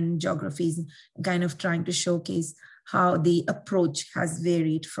different geographies, kind of trying to showcase how the approach has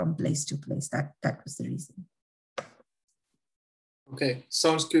varied from place to place. That was the reason. Okay,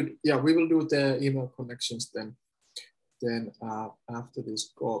 sounds good. Yeah, we will do the email connections then after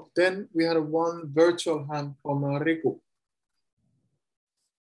this call. Then we had one virtual hand from Riku.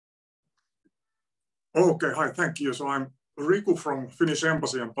 Okay, hi, thank you. So I'm Riku from Finnish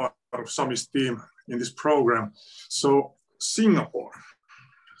Embassy and part of Sami's team in this program. So Singapore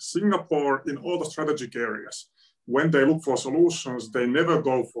in all the strategic areas, when they look for solutions, they never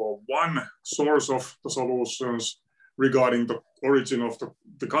go for one source of the solutions regarding the origin of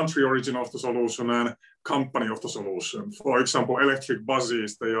the country origin of the solution and company of the solution. For example, electric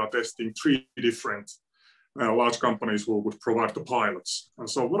buses, they are testing 3 different large companies who would provide the pilots. And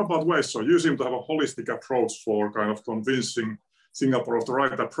so what about waste? So you seem to have a holistic approach for kind of convincing Singapore of the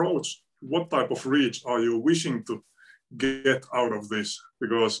right approach. What type of reach are you wishing to get out of this?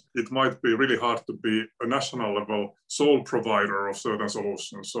 Because it might be really hard to be a national level sole provider of certain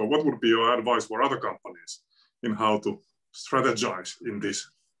solutions. So what would be your advice for other companies in how to strategize in this?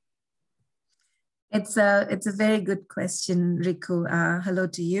 It's a very good question, Riku. Hello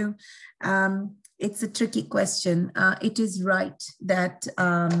to you. It's a tricky question. It is right that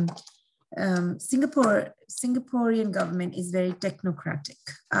Singaporean government is very technocratic.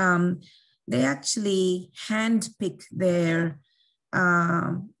 They actually handpick their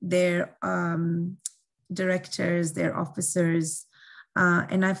directors, their officers,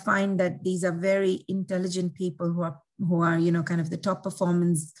 and I find that these are very intelligent people who are you know kind of the top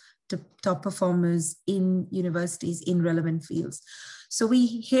performers in universities in relevant fields. So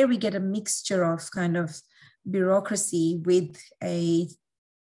we get a mixture of kind of bureaucracy with a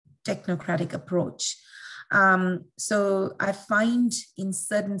technocratic approach. So I find in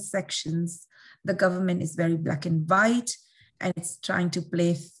certain sections, the government is very black and white, and it's trying to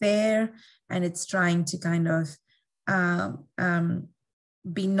play fair, and it's trying to kind of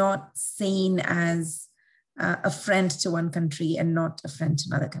be not seen as a friend to one country and not a friend to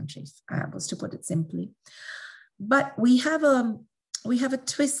another country, was to put it simply. But we have a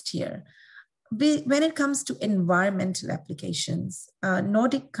twist here. When it comes to environmental applications,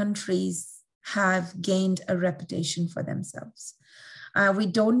 Nordic countries have gained a reputation for themselves. We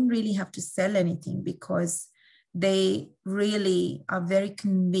don't really have to sell anything because they really are very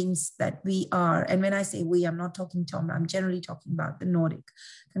convinced that we are, and when I say we, I'm not talking TOMRA, I'm generally talking about the Nordic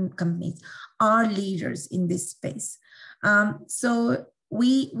companies, are leaders in this space. So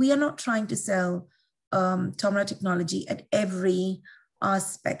we are not trying to sell TOMRA technology at every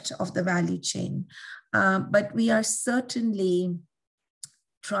aspect of the value chain, but we are certainly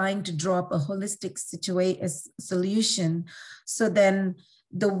trying to draw up a holistic solution. So then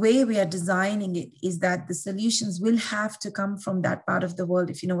the way we are designing it is that the solutions will have to come from that part of the world,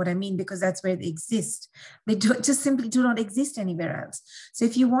 if you know what I mean, because that's where they exist. They just simply do not exist anywhere else. So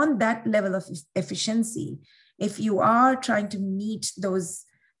if you want that level of efficiency, if you are trying to meet those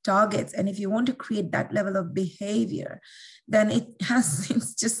targets, and if you want to create that level of behavior, then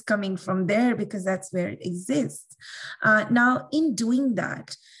it's just coming from there because that's where it exists. Now, in doing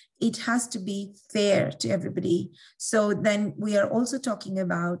that, it has to be fair to everybody. So then we are also talking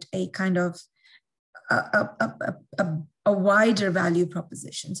about a kind of a wider value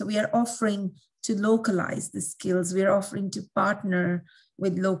proposition. So we are offering to localize the skills. We are offering to partner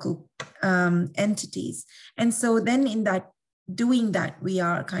with local entities. And so then in that, doing that, we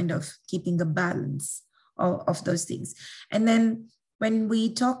are kind of keeping a balance of those things. And then when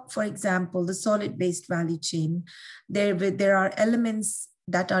we talk, for example, the solid-based value chain, there are elements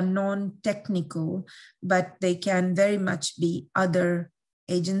that are non-technical, but they can very much be other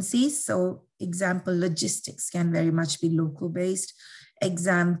agencies. So example, logistics can very much be local-based.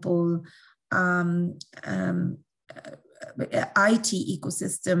 Example, IT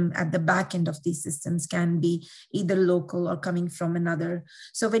ecosystem at the back end of these systems can be either local or coming from another.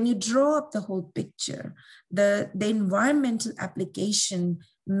 So when you draw up the whole picture, the environmental application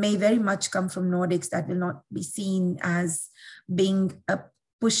may very much come from Nordics that will not be seen as being a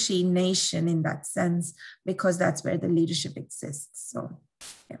pushy nation in that sense, because that's where the leadership exists. So,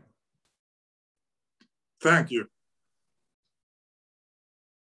 yeah. Thank you.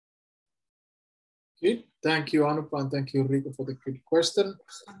 Good. Thank you, Anupa, and thank you, Riku, for the good question.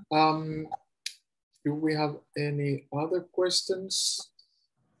 Do we have any other questions?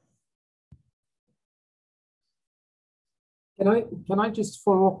 Can I just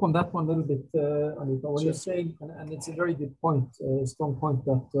follow up on that one a little bit, Anupa? When you're saying, and it's a very good point, a strong point,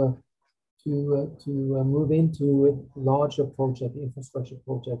 that to move into larger project, infrastructure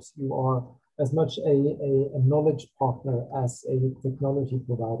projects, you are as much a knowledge partner as a technology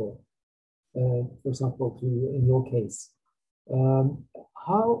provider. For example, in your case,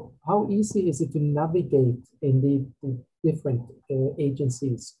 how easy is it to navigate in the different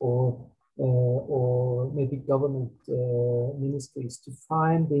agencies or maybe government ministries to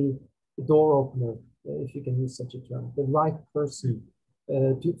find the door opener, if you can use such a term, the right person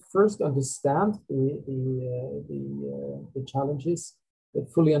to first understand the challenges,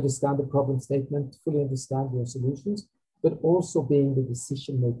 fully understand the problem statement, fully understand your solutions, but also being the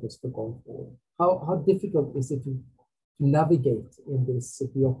decision makers for going forward. How difficult is it to navigate in this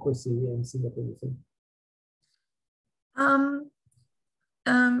bureaucracy in Singapore, you think?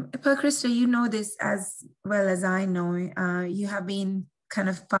 Per Krista, you know this as well as I know. You have been kind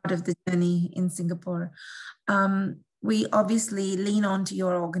of part of the journey in Singapore. We obviously lean on to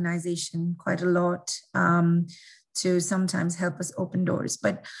your organization quite a lot to sometimes help us open doors.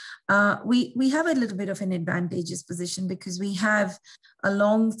 But we have a little bit of an advantageous position because we have a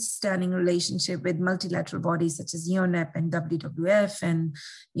long-standing relationship with multilateral bodies such as UNEP and WWF and,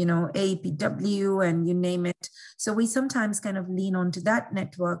 you know, APW and you name it. So we sometimes kind of lean on to that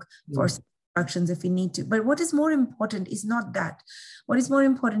network for actions if we need to. But what is more important is not that. What is more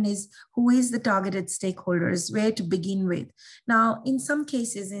important is who is the targeted stakeholders, where to begin with. Now, in some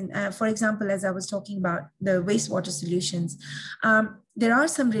cases, for example, as I was talking about the wastewater solutions, there are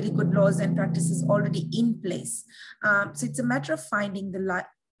some really good laws and practices already in place. So it's a matter of finding the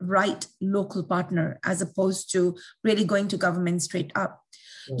right local partner as opposed to really going to government straight up.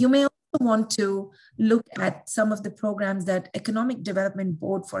 You may also want to look at some of the programs that Economic Development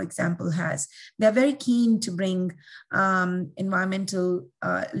Board, for example, has. They're very keen to bring environmental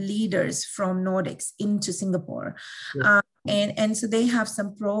leaders from Nordics into Singapore. And so they have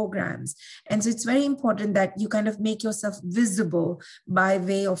some programs. And so it's very important that you kind of make yourself visible by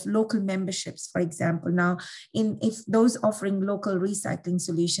way of local memberships, for example. Now, if those offering local recycling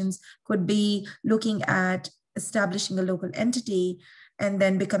solutions could be looking at establishing a local entity and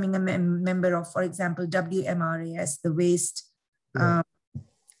then becoming a member of, for example, WMRAS, the Waste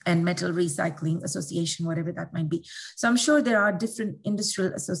and Metal Recycling Association, whatever that might be. So I'm sure there are different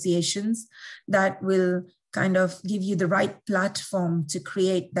industrial associations that will kind of give you the right platform to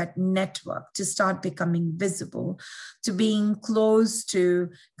create that network, to start becoming visible, to being close to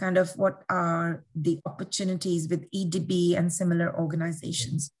kind of what are the opportunities with EDB and similar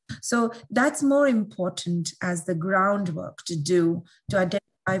organizations. So that's more important as the groundwork to do, to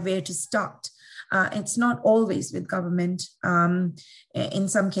identify where to start. It's not always with government. In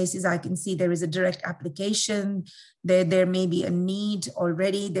some cases, I can see there is a direct application. There may be a need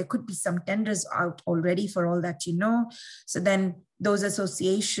already. There could be some tenders out already for all that you know. So then those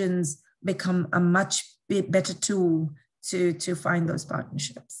associations become a much better tool to find those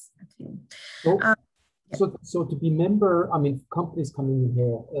partnerships. So to be member, I mean, companies coming in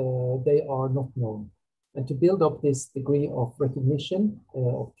here, they are not known. And to build up this degree of recognition,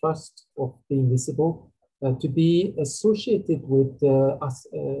 of trust, of being visible, to be associated with us,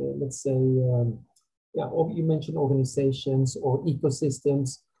 let's say, you mentioned organizations or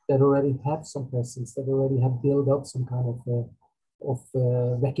ecosystems that already have some presence, that already have built up some kind of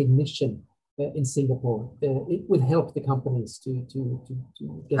recognition in Singapore. It would help the companies to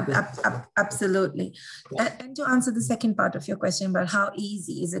get that. Absolutely. Yeah. And to answer the second part of your question about how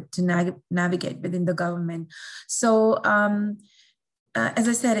easy is it to navigate within the government. So as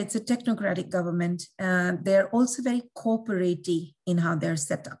I said, it's a technocratic government. They're also very cooperative in how they're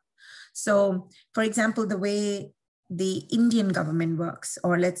set up. So for example, the way the Indian government works,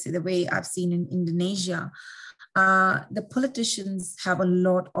 or let's say the way I've seen in Indonesia, the politicians have a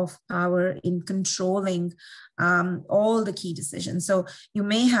lot of power in controlling all the key decisions. So you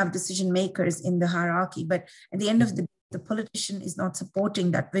may have decision makers in the hierarchy, but at the end of the day, the politician is not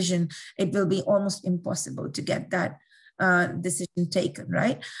supporting that vision. It will be almost impossible to get that decision taken,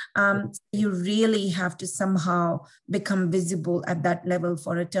 right? You really have to somehow become visible at that level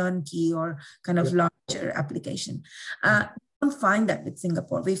for a turnkey or kind of larger application. We don't find that with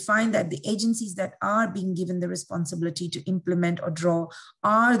Singapore. We find that the agencies that are being given the responsibility to implement or draw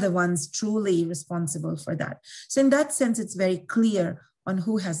are the ones truly responsible for that. So in that sense, it's very clear on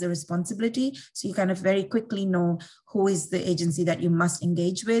who has the responsibility. So you kind of very quickly know who is the agency that you must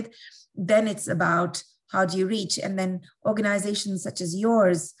engage with. Then it's about how do you reach? And then organizations such as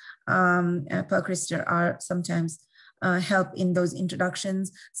yours, Per Christer, are sometimes help in those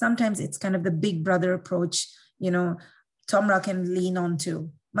introductions. Sometimes it's kind of the big brother approach, you know, TOMRA can lean on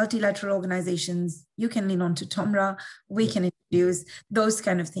to multilateral organizations. You can lean on to TOMRA. We can introduce those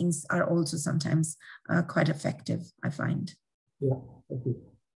kind of things are also sometimes quite effective, I find. Yeah, thank you.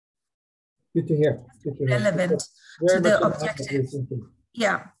 Good to hear. Good to hear. Relevant to the objective.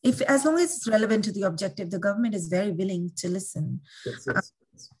 Yeah, if as long as it's relevant to the objective, the government is very willing to listen. Yes, yes.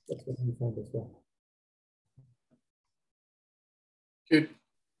 That's what we find as well. Good.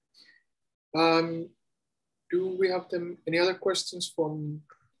 Do we have any other questions from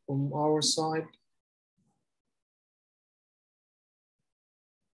our side?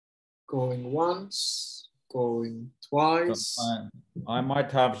 Going once, going twice. I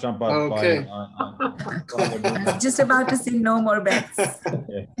might have some, but okay. I was just about to say no more bets.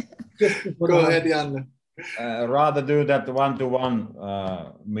 Go ahead, Janne. Rather do that one-to-one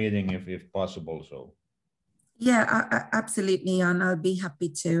meeting if possible. So. Yeah, absolutely, Jan. I'll be happy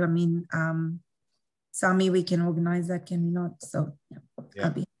to. I mean, Sami, we can organize that, can we not? So yeah.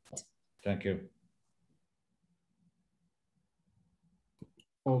 I'll be happy. Thank you.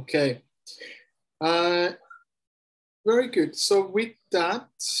 Okay. Very good. So with that,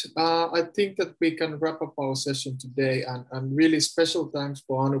 I think that we can wrap up our session today, and really special thanks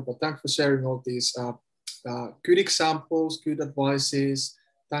for Anupa. Thanks for sharing all these good examples, good advices.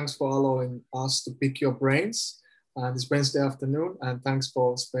 Thanks for allowing us to pick your brains this Wednesday afternoon, and thanks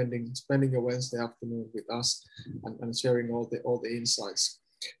for spending your Wednesday afternoon with us and sharing all the insights.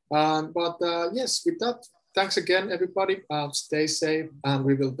 Yes, with that, thanks again, everybody. Stay safe, and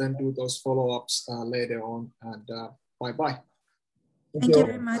we will then do those follow-ups later on. And bye-bye. Thank you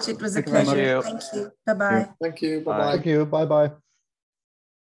very much. It was a pleasure. Thank you. Bye-bye. Thank you. Bye-bye. Thank you. Bye-bye.